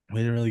 we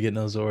didn't really get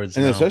no Zords.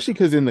 and No. especially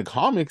because in the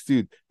comics,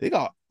 dude, they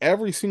got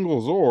every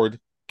single Zord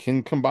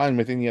can combine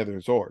with any other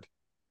Zord.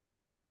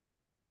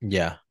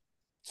 Yeah.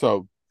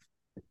 So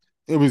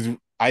it was,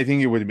 I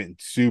think it would have been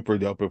super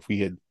dope if we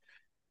had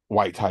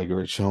White Tiger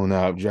had shown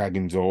up,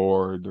 Dragon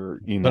Zord, or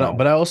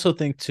But I also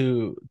think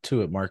to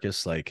it,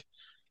 Marcus, like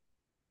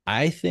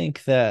I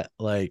think that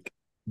like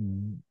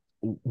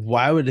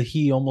why would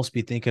he almost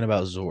be thinking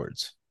about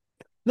Zords?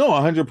 no,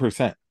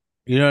 100%.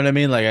 You know what I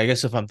mean? Like I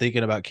guess if I'm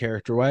thinking about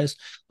character wise,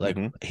 like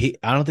Mm-hmm.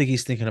 I don't think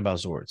he's thinking about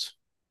Zords.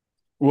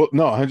 Well,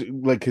 no, 100,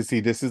 like, cause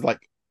see, this is like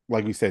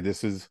we said,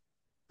 this is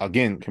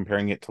again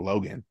comparing it to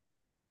Logan.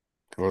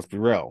 Let's be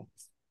real,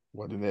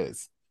 what it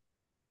is.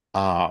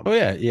 Oh Um,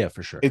 yeah, yeah,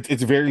 for sure.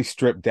 it's very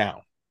stripped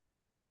down.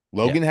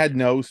 Yeah. Logan had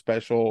no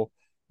special,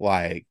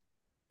 like,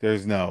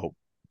 there's no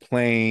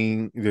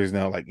plane, there's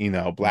no, like,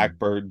 Mm.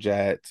 Blackbird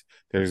jet,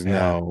 there's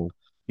Yeah.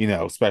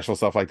 no, special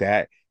stuff like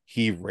that.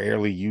 He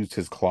rarely used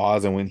his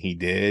claws, and when he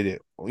did,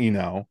 It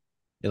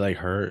like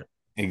hurt.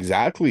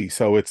 exactly.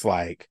 So it's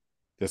like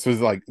this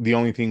was like the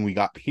only thing we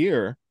got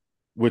here,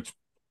 which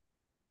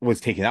was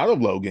taken out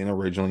of Logan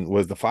originally,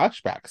 was the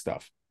flashback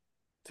stuff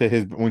to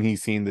his when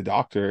he's seen the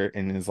doctor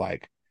and is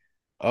like,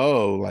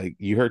 oh, like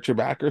you hurt your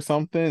back or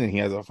something, and he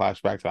has a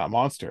flashback to that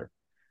monster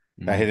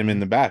that hit him in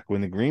Hmm. the back when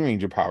the Green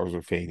Ranger powers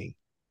were fading.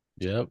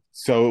 Yep.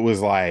 So it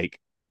was like,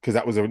 because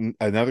that was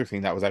another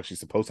thing that was actually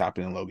supposed to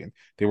happen in Logan.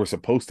 They were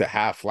supposed to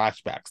have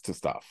flashbacks to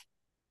stuff,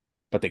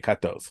 but they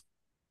cut those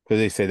because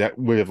they said that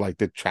would have like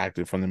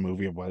detracted from the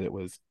movie of what it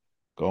was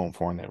going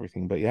for and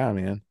everything. But yeah,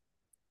 man,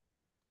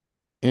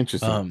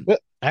 interesting.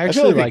 But I I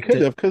feel actually like it liked could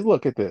it. have, because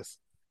look at this.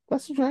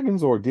 That's the Dragon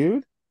Zord,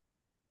 dude.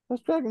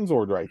 That's Dragon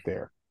Zord right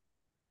there.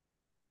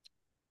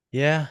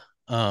 Yeah.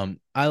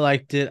 I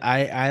liked it.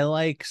 I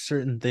like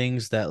certain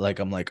things that like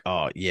I'm like,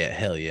 oh yeah,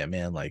 hell yeah,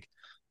 man. Like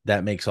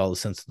that makes all the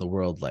sense in the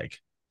world. Like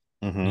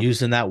Mm-hmm.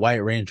 using that White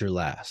Ranger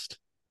last.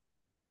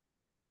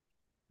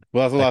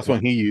 Well, that's the Like last one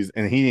he used,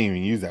 and he didn't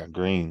even use that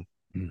green,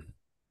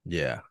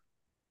 yeah.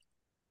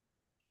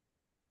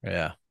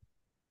 Yeah.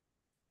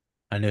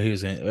 I knew he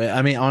was gonna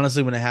I mean,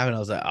 honestly, when it happened, I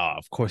was like, oh,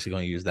 of course he's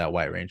gonna use that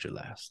White Ranger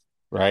last.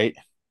 right?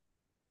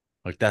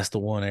 Like that's the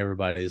one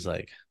everybody's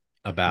like.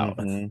 about.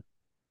 Hmm.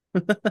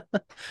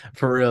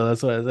 For real.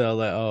 That's what I said. I was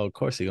like, oh, of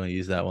course you're gonna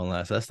use that one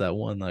last. That's that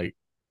one, like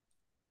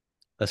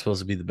that's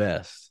supposed to be the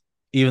best.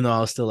 Even though I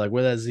was still like,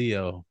 where that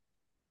Zio?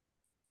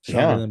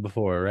 Stronger Yeah, than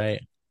before,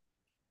 right?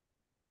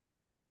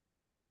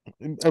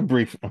 a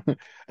brief.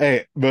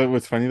 Hey, but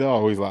what's funny though, I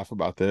always laugh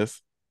about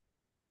this.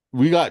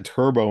 We got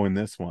Turbo in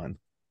this one,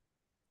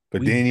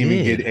 but We didn't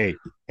even get did.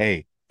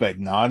 a, but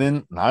not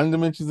in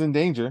Dimensions in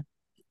Danger.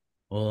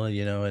 Well,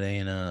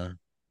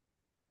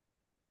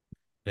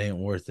 it ain't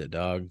worth it,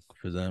 dog,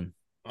 for them.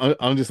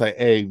 I'm just like,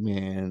 hey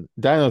man,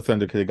 Dino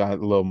Thunder could have got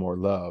a little more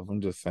love.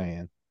 I'm just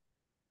saying.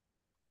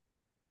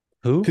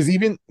 Who?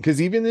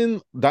 Because even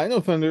in Dino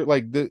Thunder,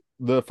 like the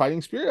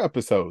Fighting Spirit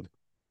episode,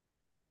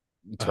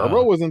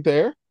 Turbo Uh wasn't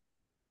there.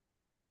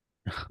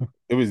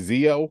 It was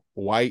Zeo,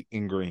 white,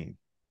 and green.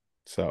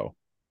 So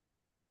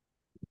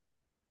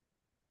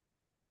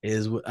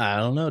is I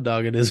don't know,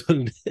 dog. It is what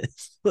it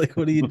is. Like,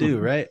 what do you do,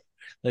 right?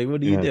 Like,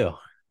 what do you yeah, do?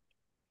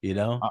 You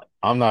know?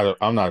 I'm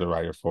not a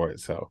writer for it.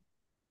 So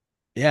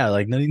Yeah,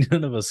 like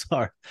none of us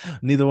are.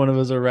 Neither one of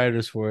us are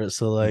writers for it.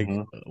 So like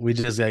mhm. we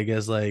just I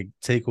guess like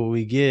take what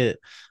we get.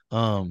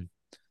 Um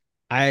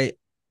I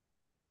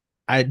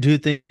I do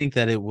think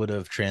that it would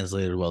have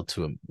translated well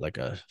to like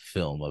a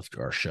film of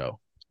our show.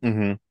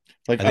 Hmm.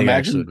 Like I think it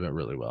actually imagine, would have been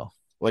really well.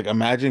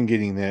 imagine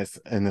getting this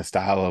in the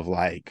style of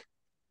like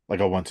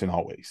a Once and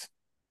Always.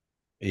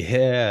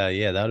 Yeah,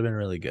 yeah, that would have been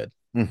really good.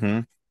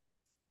 Hmm.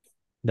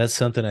 That's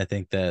something I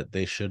think that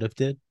they should have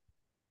did.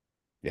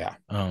 Yeah.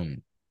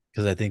 Um,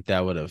 because I think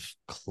that would have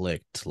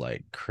clicked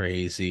like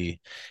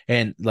crazy.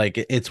 And like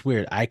it's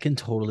weird. I can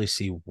totally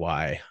see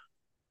why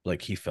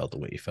like he felt the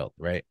way he felt,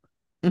 right?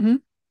 Hmm.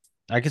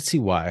 I could see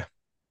why.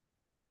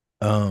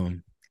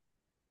 Um,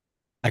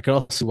 I could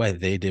also see why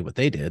they did what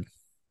they did.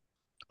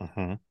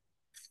 Hmm.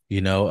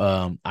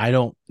 I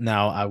don't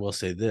now I will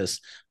say this.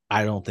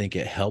 I don't think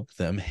it helped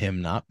them,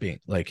 him not being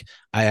like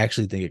I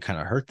actually think it kind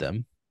of hurt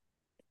them.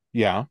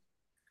 Yeah.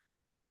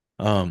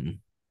 Um,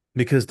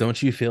 because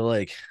don't you feel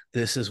like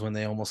this is when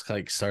they almost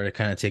like started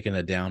kind of taking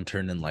a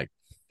downturn in like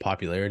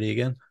popularity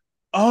again?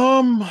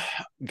 Um,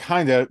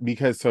 kind of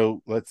because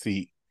so let's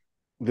see.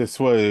 This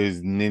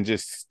was Ninja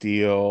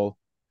Steel.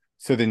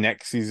 So the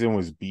next season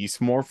was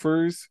Beast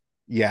Morphers.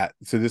 Yeah.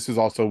 So this was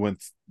also when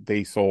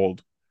they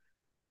sold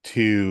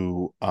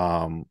to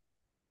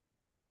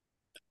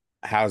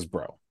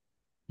Hasbro.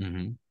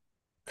 Mm-hmm.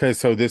 Because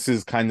so this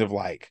is kind of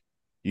like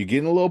you're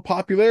getting a little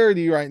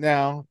popularity right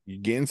now.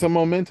 You're getting some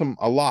momentum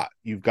a lot.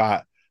 You've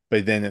got,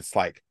 but then it's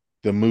like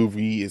the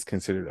movie is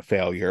considered a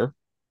failure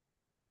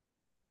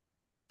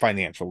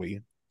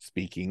financially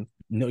speaking.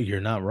 No,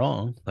 you're not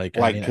wrong. Like,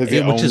 I Like mean, because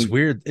it which is only,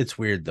 weird. It's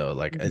weird though.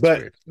 Like, it's but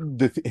weird.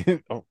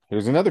 oh,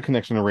 here's another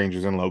connection to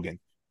Rangers and Logan.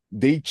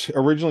 They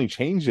originally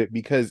changed it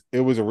because it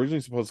was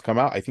originally supposed to come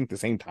out, I think, the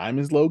same time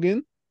as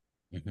Logan.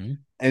 Mm-hmm.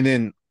 And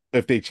then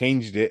if they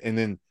changed it and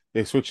then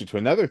they switched it to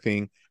another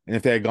thing, and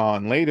if they had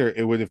gone later,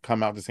 it would have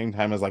come out the same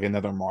time as like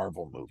another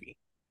Marvel movie.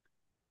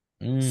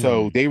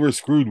 So Mm, they were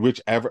screwed,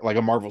 whichever, like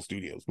a Marvel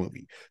Studios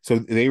movie. So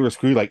they were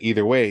screwed like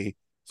either way.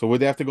 So what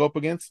they have to go up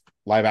against?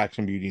 Live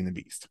action Beauty and the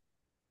Beast,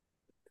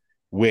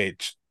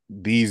 which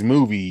these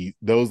movies,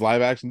 those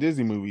live action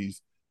Disney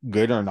movies,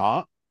 good or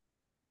not,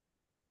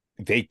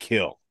 they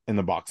kill in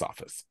the box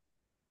office.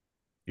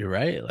 you're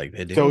right. Like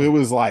they So it do.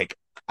 was like,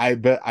 I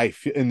bet I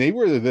feel, and they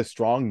were the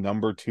strong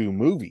number two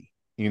movie,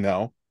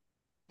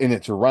 in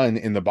its run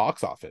in the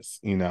box office.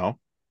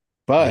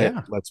 But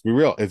Yeah. let's be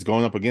real, it's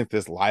going up against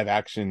this live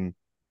action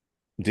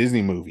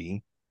Disney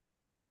movie,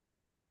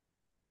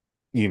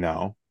 you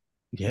know.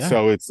 Yeah.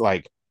 So it's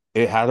like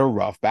it had a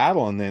rough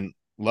battle, and then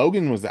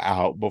Logan was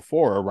out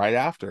before or right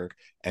after,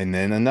 and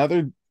then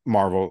another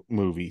Marvel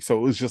movie. So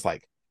it was just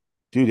like,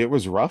 dude, it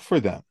was rough for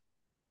them.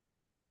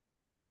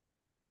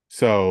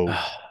 So,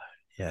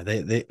 Yeah.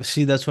 They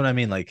see that's what I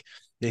mean. Like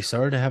they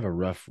started to have a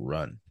rough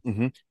run.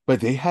 mhm.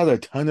 But they had a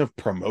ton of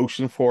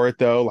promotion for it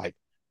though. Like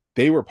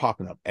they were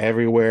popping up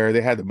everywhere.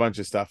 They had a bunch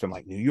of stuff in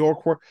like New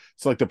York.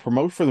 So like the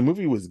promotion for the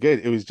movie was good.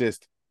 It was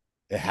just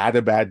it had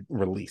a bad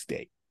release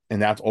date,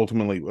 and that's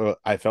ultimately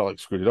I felt like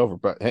screwed it over.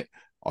 But hey,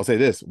 I'll say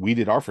this: we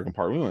did our freaking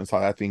part. We went and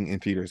saw that thing in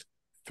theaters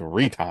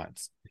 3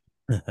 times.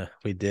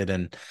 We did,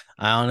 and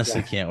I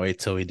honestly Yeah, can't wait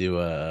till we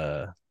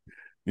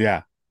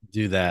yeah.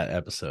 do that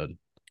episode.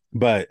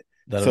 But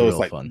That'll be so it's real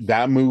like fun.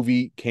 that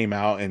movie came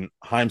out, and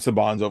Haim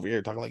Saban's over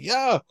here talking like,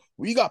 "Yeah,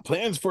 we got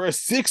plans for a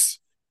six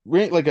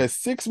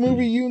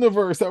movie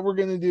universe that we're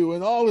gonna do,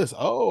 and all this."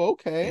 Oh,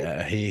 okay.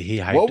 Yeah, he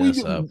What hyped we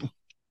us do? up.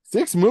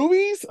 6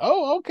 movies?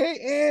 Oh,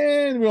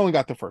 okay. And we only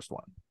got the first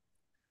one.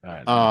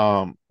 I know.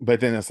 But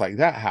then it's like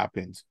that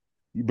happens.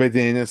 But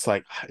then it's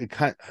like it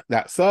kind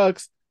that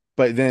sucks.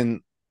 But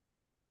then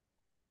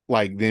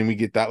then we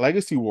get that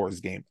Legacy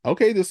Wars game.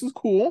 Okay, this is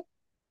cool.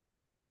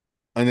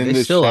 And then They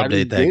the still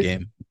update Shattered that Grid,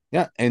 game.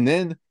 yeah, and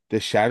then the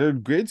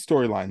Shattered Grid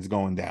storyline's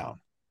going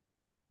down.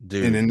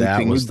 And Dude, then the that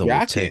thing was with the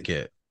Bracken.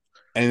 ticket.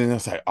 And then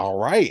it's like, all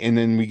right. And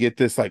then we get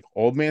this like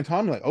old man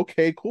Tommy, like,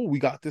 okay, cool. We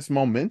got this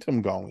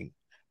momentum going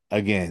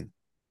again.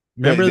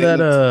 But Remember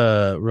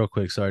that real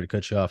quick, sorry to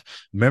cut you off.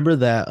 Remember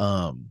that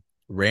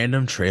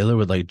random trailer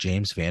with like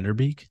James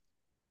Vanderbeek?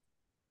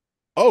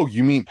 oh,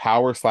 you mean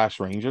Power slash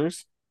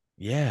Rangers?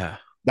 Yeah.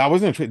 That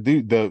wasn't a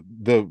dude.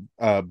 The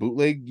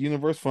bootleg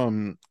universe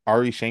from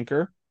Ari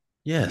Shanker.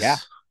 Yeah,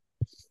 Yes.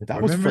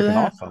 that was Remember freaking that?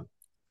 awesome.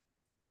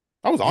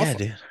 That was Yeah, awesome.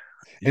 dude.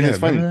 And Yeah, it's remember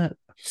funny, that?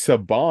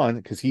 Saban,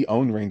 because he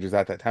owned Rangers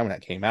at that time when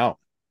that came out.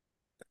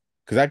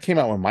 Because that came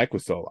out when Mike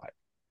was still alive.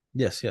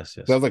 Yes, yes,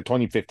 That yes. was like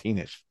 2015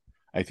 ish,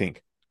 I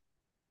think.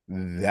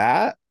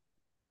 That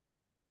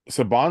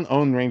Saban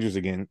owned Rangers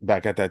again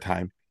back at that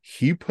time.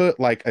 He put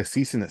like a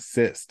cease and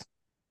assist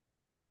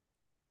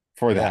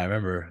for Yeah, I that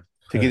remember.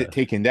 to get it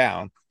taken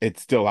down.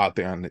 It's still out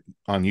there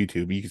on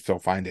YouTube. You can still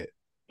find it.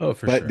 Oh,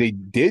 for But sure. they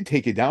did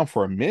take it down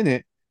for a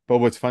minute. But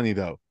what's funny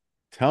though,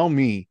 tell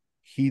me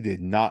he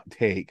did not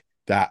take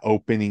that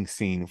opening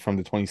scene from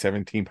the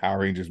 2017 Power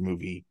Rangers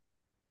movie,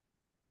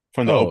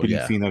 from the Oh, opening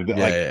yeah. scene of the,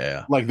 Yeah, yeah,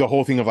 yeah. like the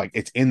whole thing of like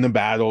it's in the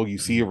battle, you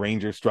see a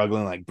ranger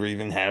struggling, like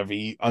breathing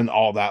heavy and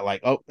all that,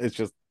 like, oh, it's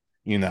just,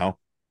 you know,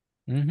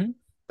 Mm-hmm.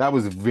 that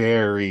was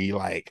very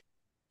like,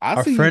 I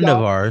Our see you, friend of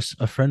dog. ours,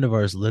 a friend of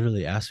ours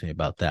literally asked me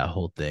about that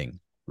whole thing.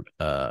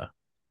 Uh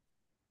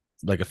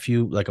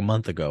like a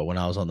month ago when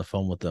I was on the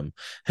phone with them.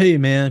 Hey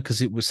man,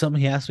 because it was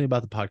something he asked me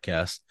about the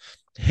podcast.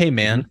 Hey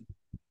man, Mhm.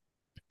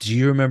 do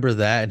you remember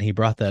that? And he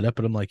brought that up,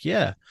 and I'm like,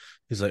 yeah.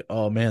 He's like,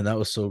 oh man, that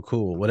was so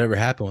cool. Whatever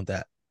happened with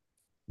that?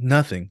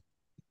 Nothing.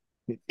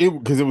 It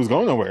because it was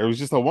going nowhere. It was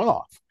just a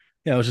one-off.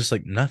 Yeah, I was just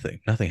like, nothing.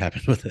 Nothing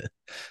happened with it.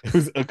 It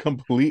was a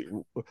complete.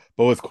 But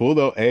what's cool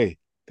though, hey,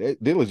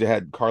 they legit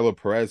had Carla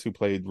Perez, who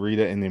played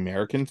Rita in the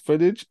American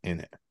footage, in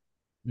it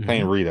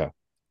playing Mm-hmm. Rita.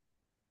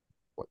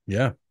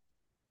 Yeah,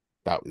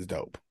 That was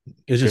dope.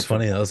 it's Good just for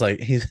funny. I them. was like,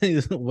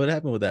 what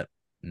happened with that?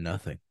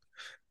 Nothing.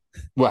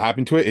 What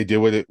happened to it? It did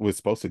what it was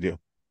supposed to do.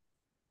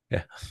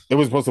 Yeah, It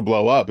was supposed to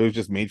blow up. It was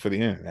just made for the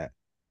internet.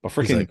 But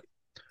he's freaking like,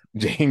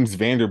 James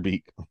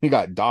Vanderbeek, we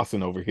got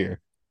Dawson over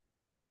here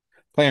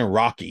playing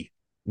Rocky.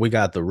 we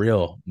got the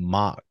real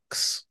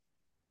Mox.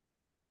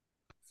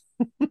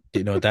 Do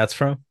you know what that's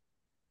from?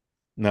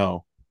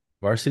 No,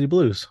 Varsity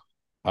Blues.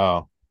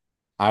 oh,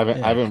 I Yeah.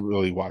 haven't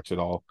really watched it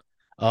all.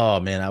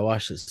 Oh man, I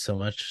watched it so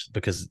much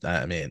because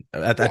I mean,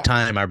 at that Well,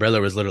 time, my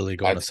brother was literally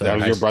going to that Southern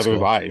was High your brother's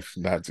School. life.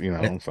 That's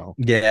so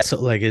Yeah, so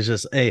like it's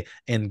just hey,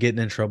 and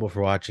getting in trouble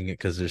for watching it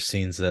because there's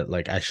scenes that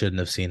like I shouldn't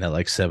have seen at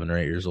like 7 or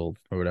 8 years old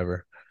or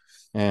whatever.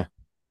 yeah,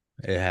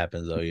 It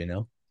happens though, you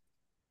know.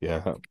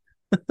 yeah.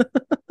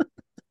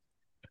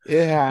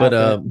 It But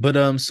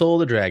happened. Soul of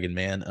the Dragon,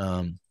 man.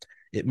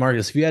 It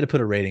Marcus, if you had to put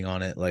a rating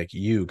on it, like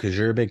you, because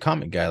you're a big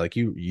comic guy, like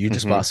you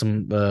just Hmm. bought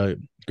some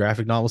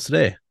graphic novels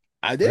today,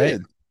 I right?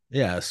 did.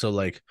 Yeah. So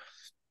like,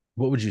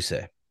 what would you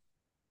say?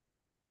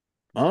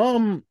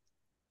 Um,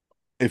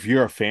 if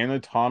you're a fan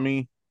of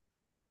Tommy,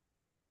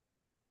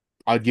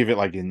 I'd give it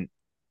like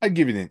I'd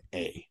give it an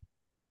A.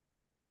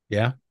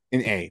 Yeah.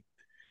 An A.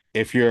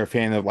 If you're a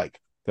fan of like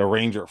the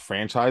Ranger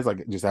franchise,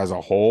 like just as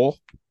a whole,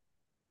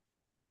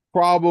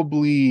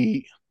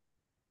 probably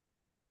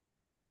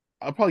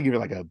I'll probably give it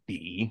like a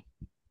B.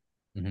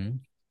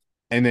 Hmm.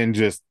 And then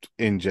just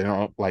in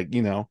general, like,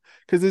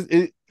 because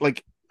it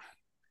like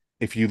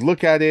if you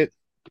look at it,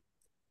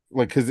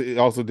 like, because it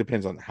also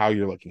depends on how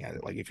you're looking at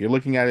it. Like, if you're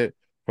looking at it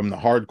from the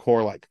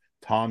hardcore, like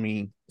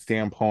Tommy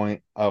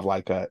standpoint of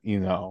like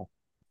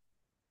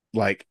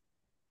like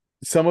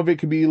some of it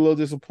could be a little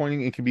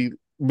disappointing. It could be,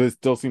 but it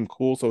still seem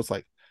cool. So it's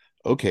like,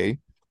 okay,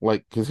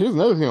 like, because here's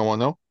another thing I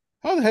want to know: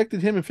 how the heck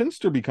did him and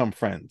Finster become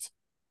friends?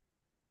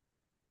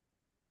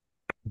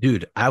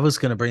 Dude, I was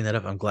gonna bring that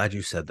up. I'm glad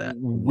you said that.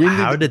 When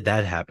How did did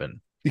that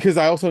happen? Because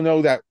I also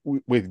know that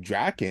with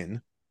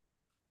Draken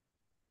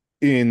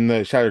in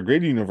the Shattered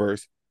Grid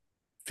universe,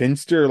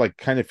 Finster like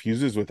kind of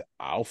fuses with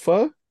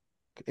Alpha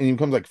and he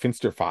becomes like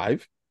Finster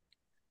 5.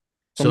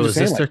 So I'm So just is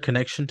saying, this like, their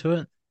connection to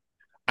it?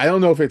 I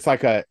don't know if it's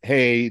like a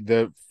hey,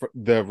 the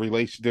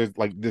relation, there's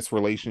like this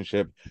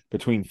relationship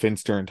between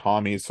Finster and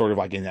Tommy is sort of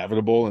like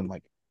inevitable and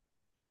like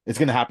it's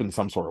gonna happen in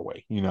some sort of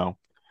way.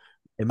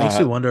 It makes Uh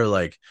you wonder,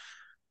 like,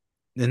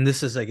 and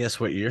this is, I guess,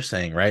 what you're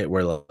saying, right?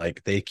 Where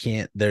like they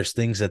can't, there's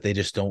things that they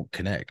just don't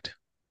connect.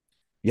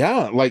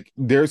 yeah, like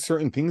there's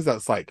certain things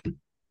that's like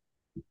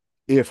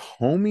if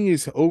homie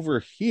is over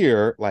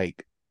here,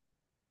 like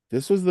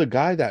this was the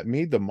guy that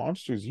made the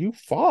monsters you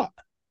fought.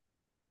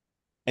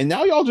 And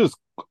now y'all just,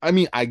 I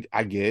mean, I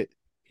get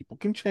people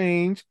can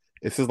change.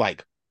 This is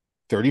like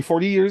 30,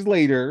 40 years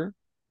later,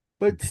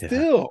 but Yeah.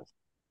 still,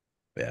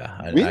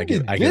 Yeah. when I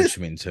did get what this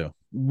you mean too.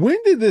 when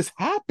did this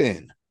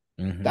happen?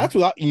 Hmm. That's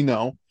what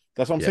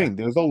that's what I'm Yeah. saying.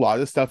 There's a lot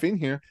of stuff in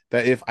here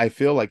that if I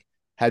feel like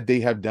had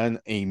they have done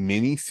a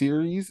mini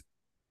series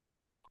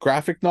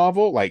graphic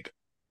novel, like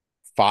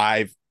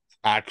 5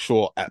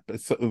 actual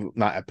episodes,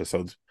 not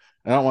episodes,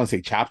 I don't want to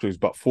say chapters,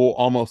 but full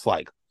almost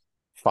like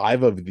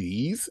 5 of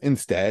these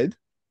instead,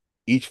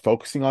 each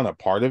focusing on a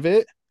part of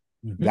it,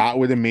 Hmm. that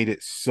would have made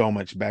it so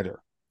much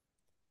better.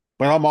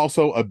 But I'm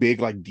also a big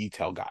like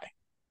detail guy.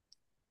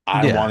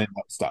 I want Yeah. to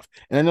know stuff.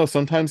 And I know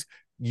sometimes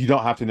you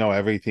don't have to know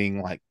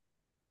everything like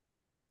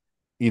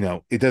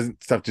it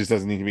doesn't stuff just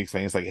doesn't need to be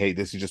explained. It's like, hey,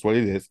 this is just what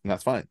it is, and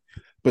that's fine.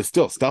 But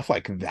still, stuff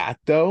like that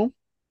though,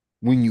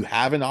 when you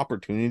have an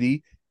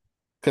opportunity,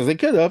 because they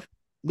could have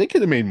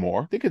made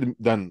more. They could have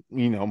done,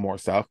 more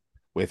stuff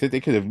with it. They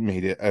could have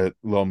made it a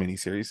little mini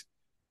series,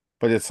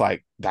 but it's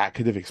like that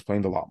could have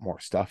explained a lot more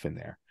stuff in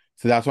there.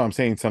 So that's what I'm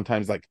saying.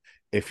 Sometimes, like,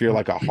 if you're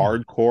like a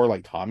hardcore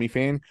like Tommy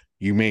fan,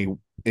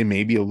 it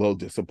may be a little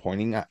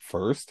disappointing at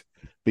first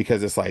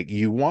because it's like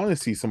you want to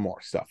see some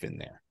more stuff in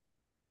there.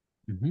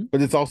 Mhm.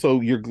 But it's also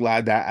you're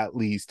glad that at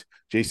least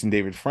Jason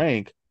David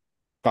Frank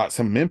got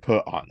some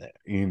input on it,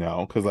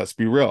 because let's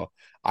be real.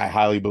 I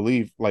highly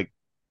believe like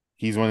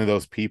he's one of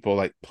those people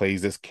like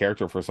plays this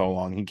character for so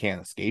long he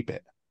can't escape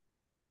it.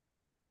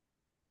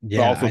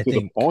 But Yeah, also I to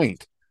the think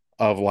point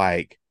of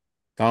like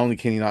not only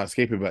can he not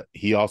escape it, but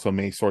he also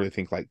may sort of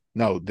think like,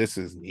 no, this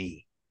is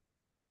me,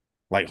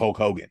 like Hulk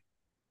Hogan.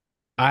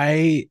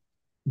 I,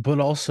 but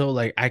also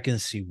like I can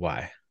see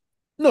why.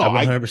 No, I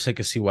I 100%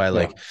 can see why.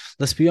 yeah, Like,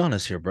 let's be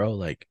honest here, bro.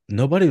 Like,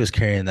 nobody was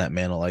carrying that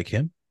mantle like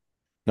him.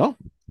 no,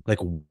 Like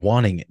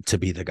wanting it to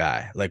be the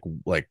guy, like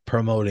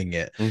promoting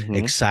it,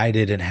 mm-hmm,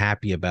 excited and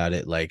happy about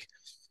it. Like,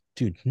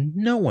 dude,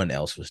 no one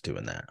else was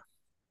doing that.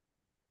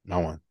 no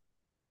one,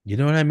 You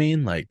know what I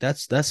mean? Like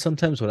that's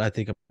sometimes what I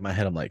think of in my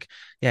head. I'm like,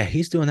 yeah,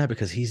 he's doing that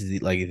because he's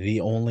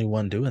the only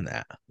one doing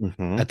that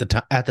mm-hmm, at the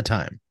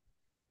time.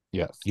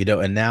 yes,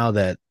 And now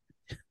that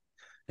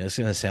it's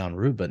gonna sound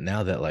rude, but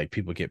now that like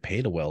people get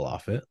paid well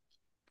off it,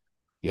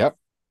 yep,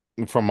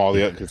 from all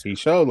the yeah. other because he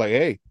showed like,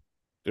 hey,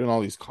 doing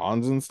all these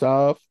cons and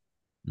stuff.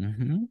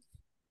 Mm-hmm.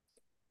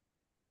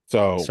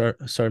 So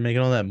Start making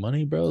all that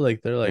money, bro.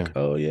 Like they're like, yeah,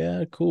 oh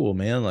yeah, cool,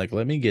 man. Like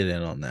let me get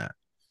in on that.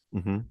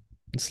 mm-hmm.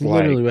 It's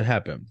Like literally what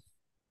happened.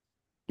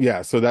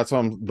 yeah, so that's what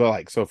I'm but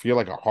like so if you're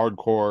like a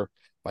hardcore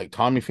like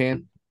Tommy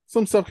fan,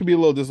 some stuff could be a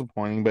little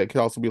disappointing, but it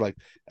could also be like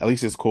at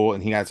least it's cool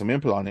and he had some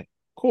input on it.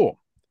 Cool.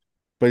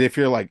 But if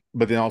you're like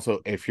but then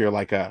also if you're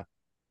like a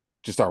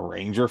just a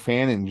Ranger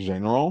fan in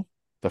general,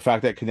 the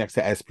fact that it connects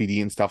to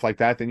SPD and stuff like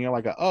that, then you're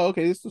like, oh,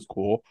 okay, this is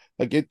cool.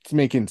 Like it's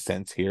making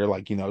sense here.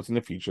 Like, it's in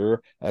the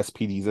future.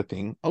 SPD is a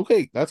thing.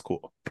 Okay, that's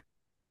cool.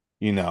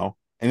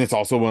 And it's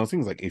also one of those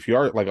things like if you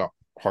are like a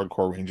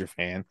hardcore Ranger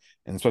fan,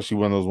 and especially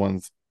one of those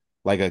ones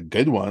like a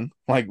good one,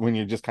 like when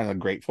you're just kind of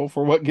grateful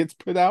for what gets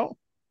put out,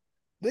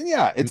 then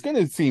yeah, it's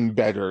gonna seem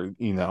better.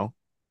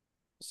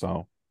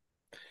 So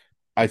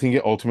I think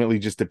it ultimately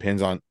just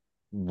depends on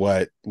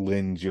what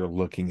lens you're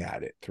looking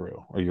at it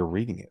through or you're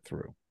reading it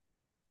through.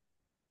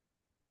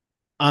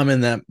 I'm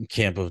in that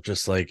camp of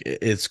just like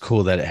it's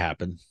cool that it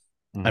happened.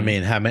 I Mm-hmm.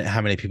 mean, how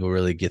many people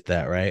really get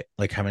that, right?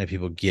 Like how many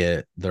people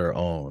get their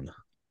own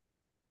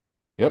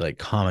Yep, like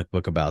comic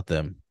book about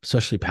them,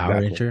 especially Power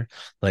exactly. Ranger.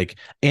 Like,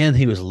 and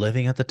he was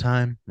living at the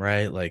time,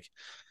 right? Like,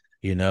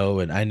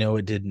 and I know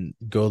it didn't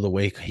go the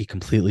way he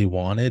completely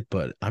wanted,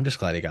 but I'm just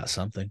glad he got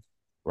something.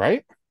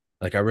 Right?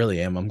 Like I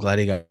really am. I'm glad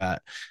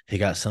he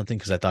got something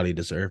because I thought he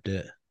deserved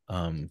it.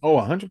 Um, Oh,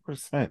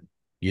 100%.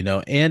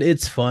 and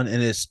it's fun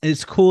and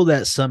it's cool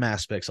that some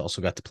aspects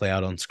also got to play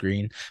out on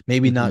screen.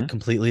 Maybe Mm-hmm. not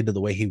completely to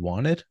the way he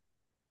wanted,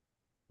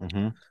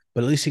 Mm-hmm.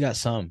 but at least he got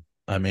some.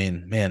 I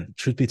mean, man,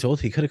 truth be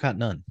told, he could have got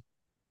none.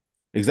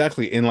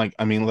 Exactly. And like,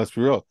 I mean, let's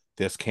be real.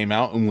 This came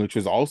out and which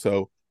was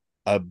also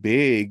a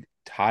big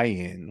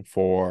tie-in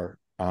for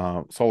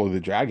Soul of the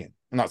Dragon.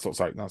 Not so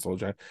sorry, not Soul of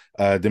the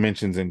Dragon.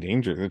 Dimensions in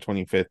Danger, the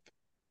 25th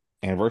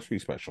anniversary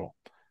special.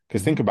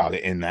 Because think Mhm. about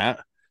it in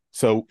that.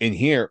 So in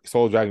here,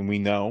 Soul of the Dragon, we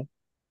know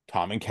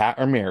Tom and Kat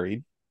are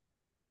married.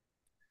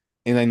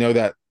 And I know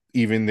that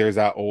even there's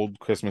that old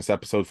Christmas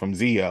episode from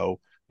Zio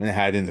and it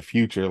had in the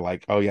future,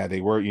 like, oh yeah,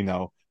 they were,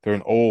 they're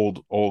an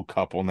old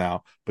couple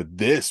now. But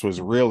this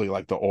was really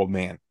like the old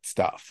man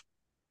stuff,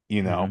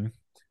 you know? Mhm.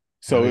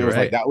 No, So it you're was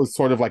like right. that was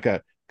sort of like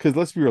because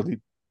let's be real,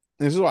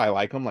 this is why I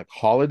like them, like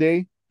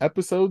holiday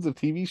episodes of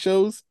TV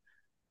shows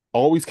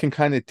always can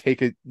kind of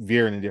take a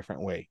veer in a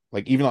different way.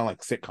 Like even on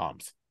like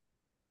sitcoms,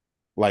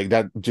 like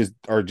that just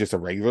are just a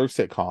regular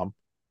sitcom,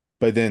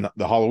 but then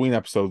the Halloween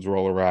episodes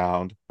roll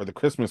around or the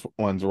Christmas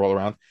ones roll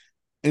around,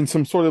 and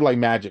some sort of like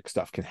magic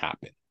stuff can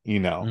happen.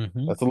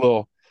 Mhm. That's a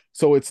little.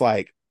 So it's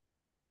like,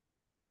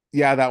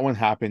 yeah, that one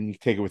happened. You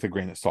take it with a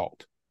grain of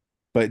salt.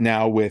 But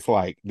now with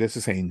like this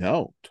is saying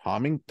no,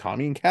 Tommy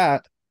and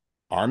Kat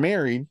are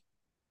married.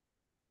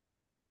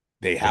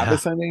 They have a Yeah.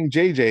 son named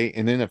JJ,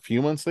 and then a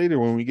few months later,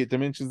 when we get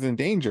Dimensions in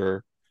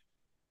Danger,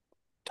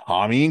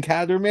 Tommy and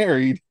Kat are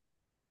married,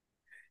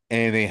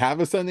 and they have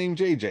a son named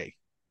JJ,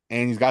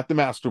 and he's got the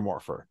Master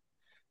Morpher.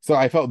 So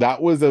I felt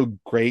that was a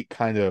great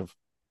kind of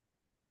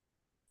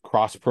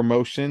cross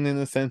promotion in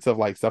the sense of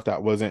like stuff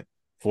that wasn't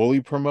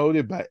fully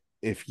promoted, but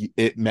if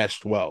it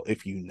meshed well,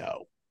 if you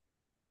know.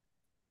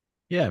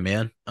 Yeah,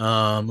 man.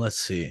 Let's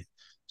see.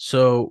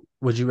 So,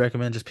 would you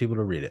recommend just people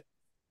to read it?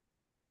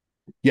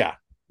 Yeah,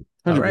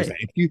 All right. 100%.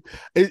 If you,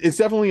 it's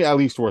definitely at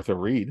least worth a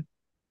read.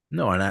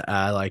 No, and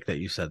I like that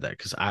you said that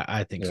because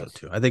I think so Yes,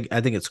 too. I think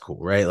it's cool,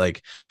 right?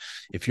 Like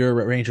if you're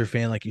a Ranger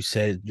fan, like you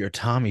said, you're a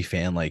Tommy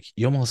fan, like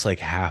you almost like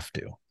have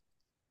to.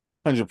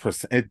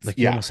 100%. It's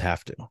Like you yeah, almost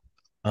have to.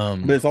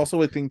 but Um, it's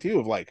also a thing too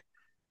of like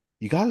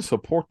you got to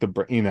support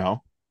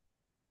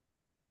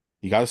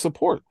you got to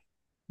support.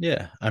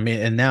 Yeah, I mean,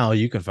 and now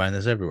you can find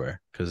this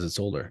everywhere because it's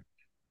older.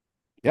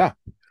 Yeah,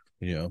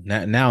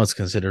 Now it's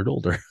considered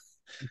older.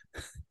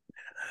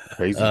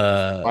 crazy.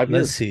 5 years.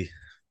 Let's see.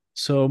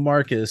 So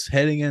Marcus,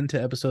 heading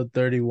into episode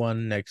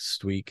 31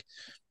 next week,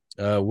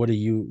 what are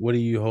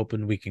you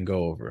hoping we can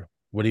go over?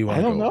 What do you want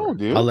I to don't go know, over?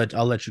 dude.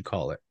 I'll let you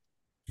call it.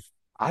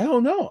 I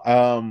don't know.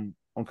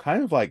 I'm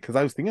kind of like, because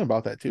I was thinking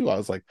about that too. I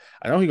was like,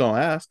 I know he's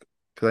gonna ask,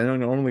 because I know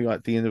normally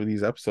at the end of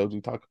these episodes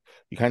we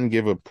kind of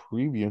give a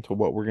preview into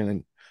what we're gonna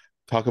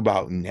talk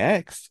about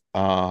next.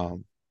 I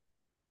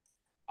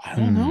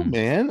don't know, Hmm.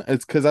 man.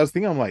 It's because I was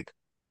thinking, I'm like,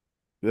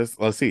 this.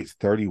 Let's see, it's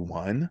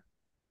 31.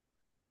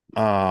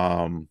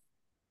 Um,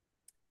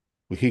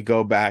 we could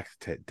go back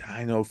to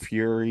Dino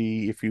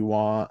Fury if you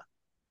want.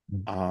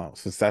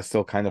 Since that's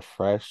still kind of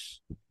fresh.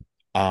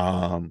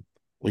 Um,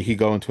 we could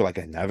go into like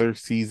another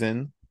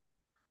season.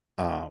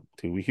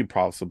 Too. We could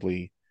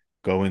possibly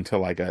go into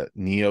like a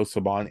Neo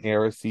Saban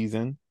era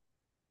season.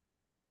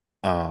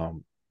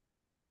 Um,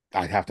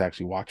 I'd have to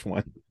actually watch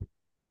one.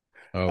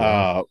 Oh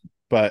well. Uh,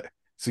 but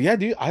so yeah,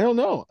 dude, I don't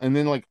know. And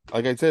then like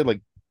I said,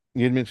 like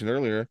you had mentioned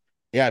earlier,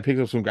 yeah, I picked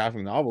up some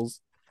graphic novels.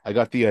 I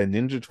got the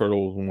Ninja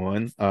Turtles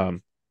one,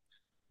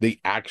 the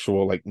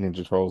actual like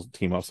Ninja Turtles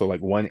team up, so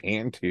like 1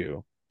 and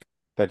 2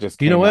 that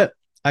just You know came out. what?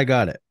 I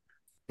got it.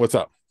 What's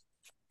up?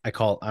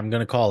 I'm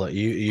gonna call it.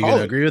 You Call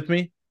gonna it. agree with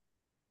me?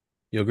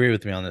 You agree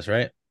with me on this,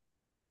 right?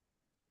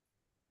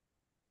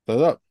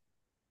 What's up?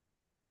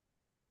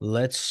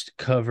 Let's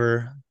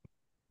cover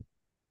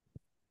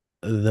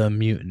the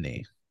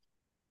mutiny.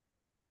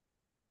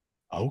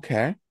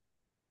 Okay,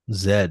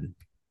 Zed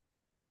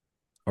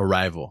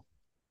arrival.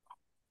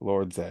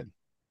 Lord Zed.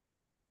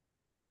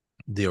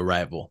 The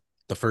arrival.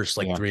 The first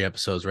like Yeah, 3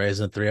 episodes, right?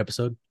 Isn't it 3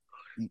 episode?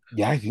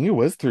 yeah. I think it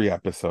was 3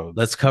 episodes.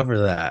 Let's cover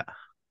that.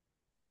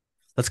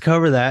 Let's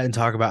cover that and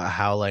talk about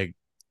how like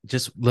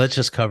just let's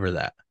just cover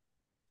that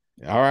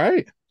All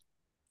right,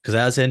 because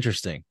that's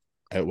interesting.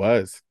 it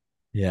was.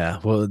 Yeah,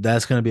 well,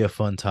 that's gonna be a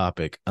fun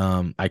topic.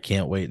 I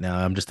can't wait now.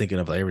 I'm just thinking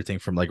of like, everything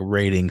from like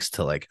ratings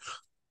to like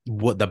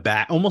what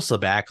almost the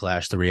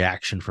backlash, the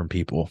reaction from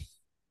people.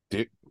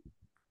 Dude,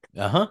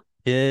 Uh-huh.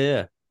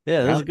 Yeah.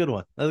 That's yeah, a good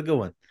one. That's a good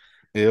one.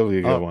 it'll be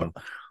a good Oh, one.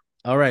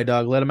 all right,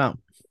 dog. Let him out.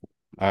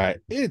 All right,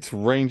 it's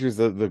Rangers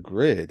of the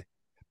Grid.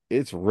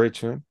 It's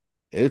Richard.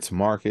 It's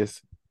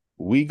Marcus.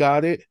 We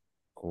got it.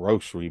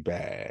 Grocery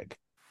bag.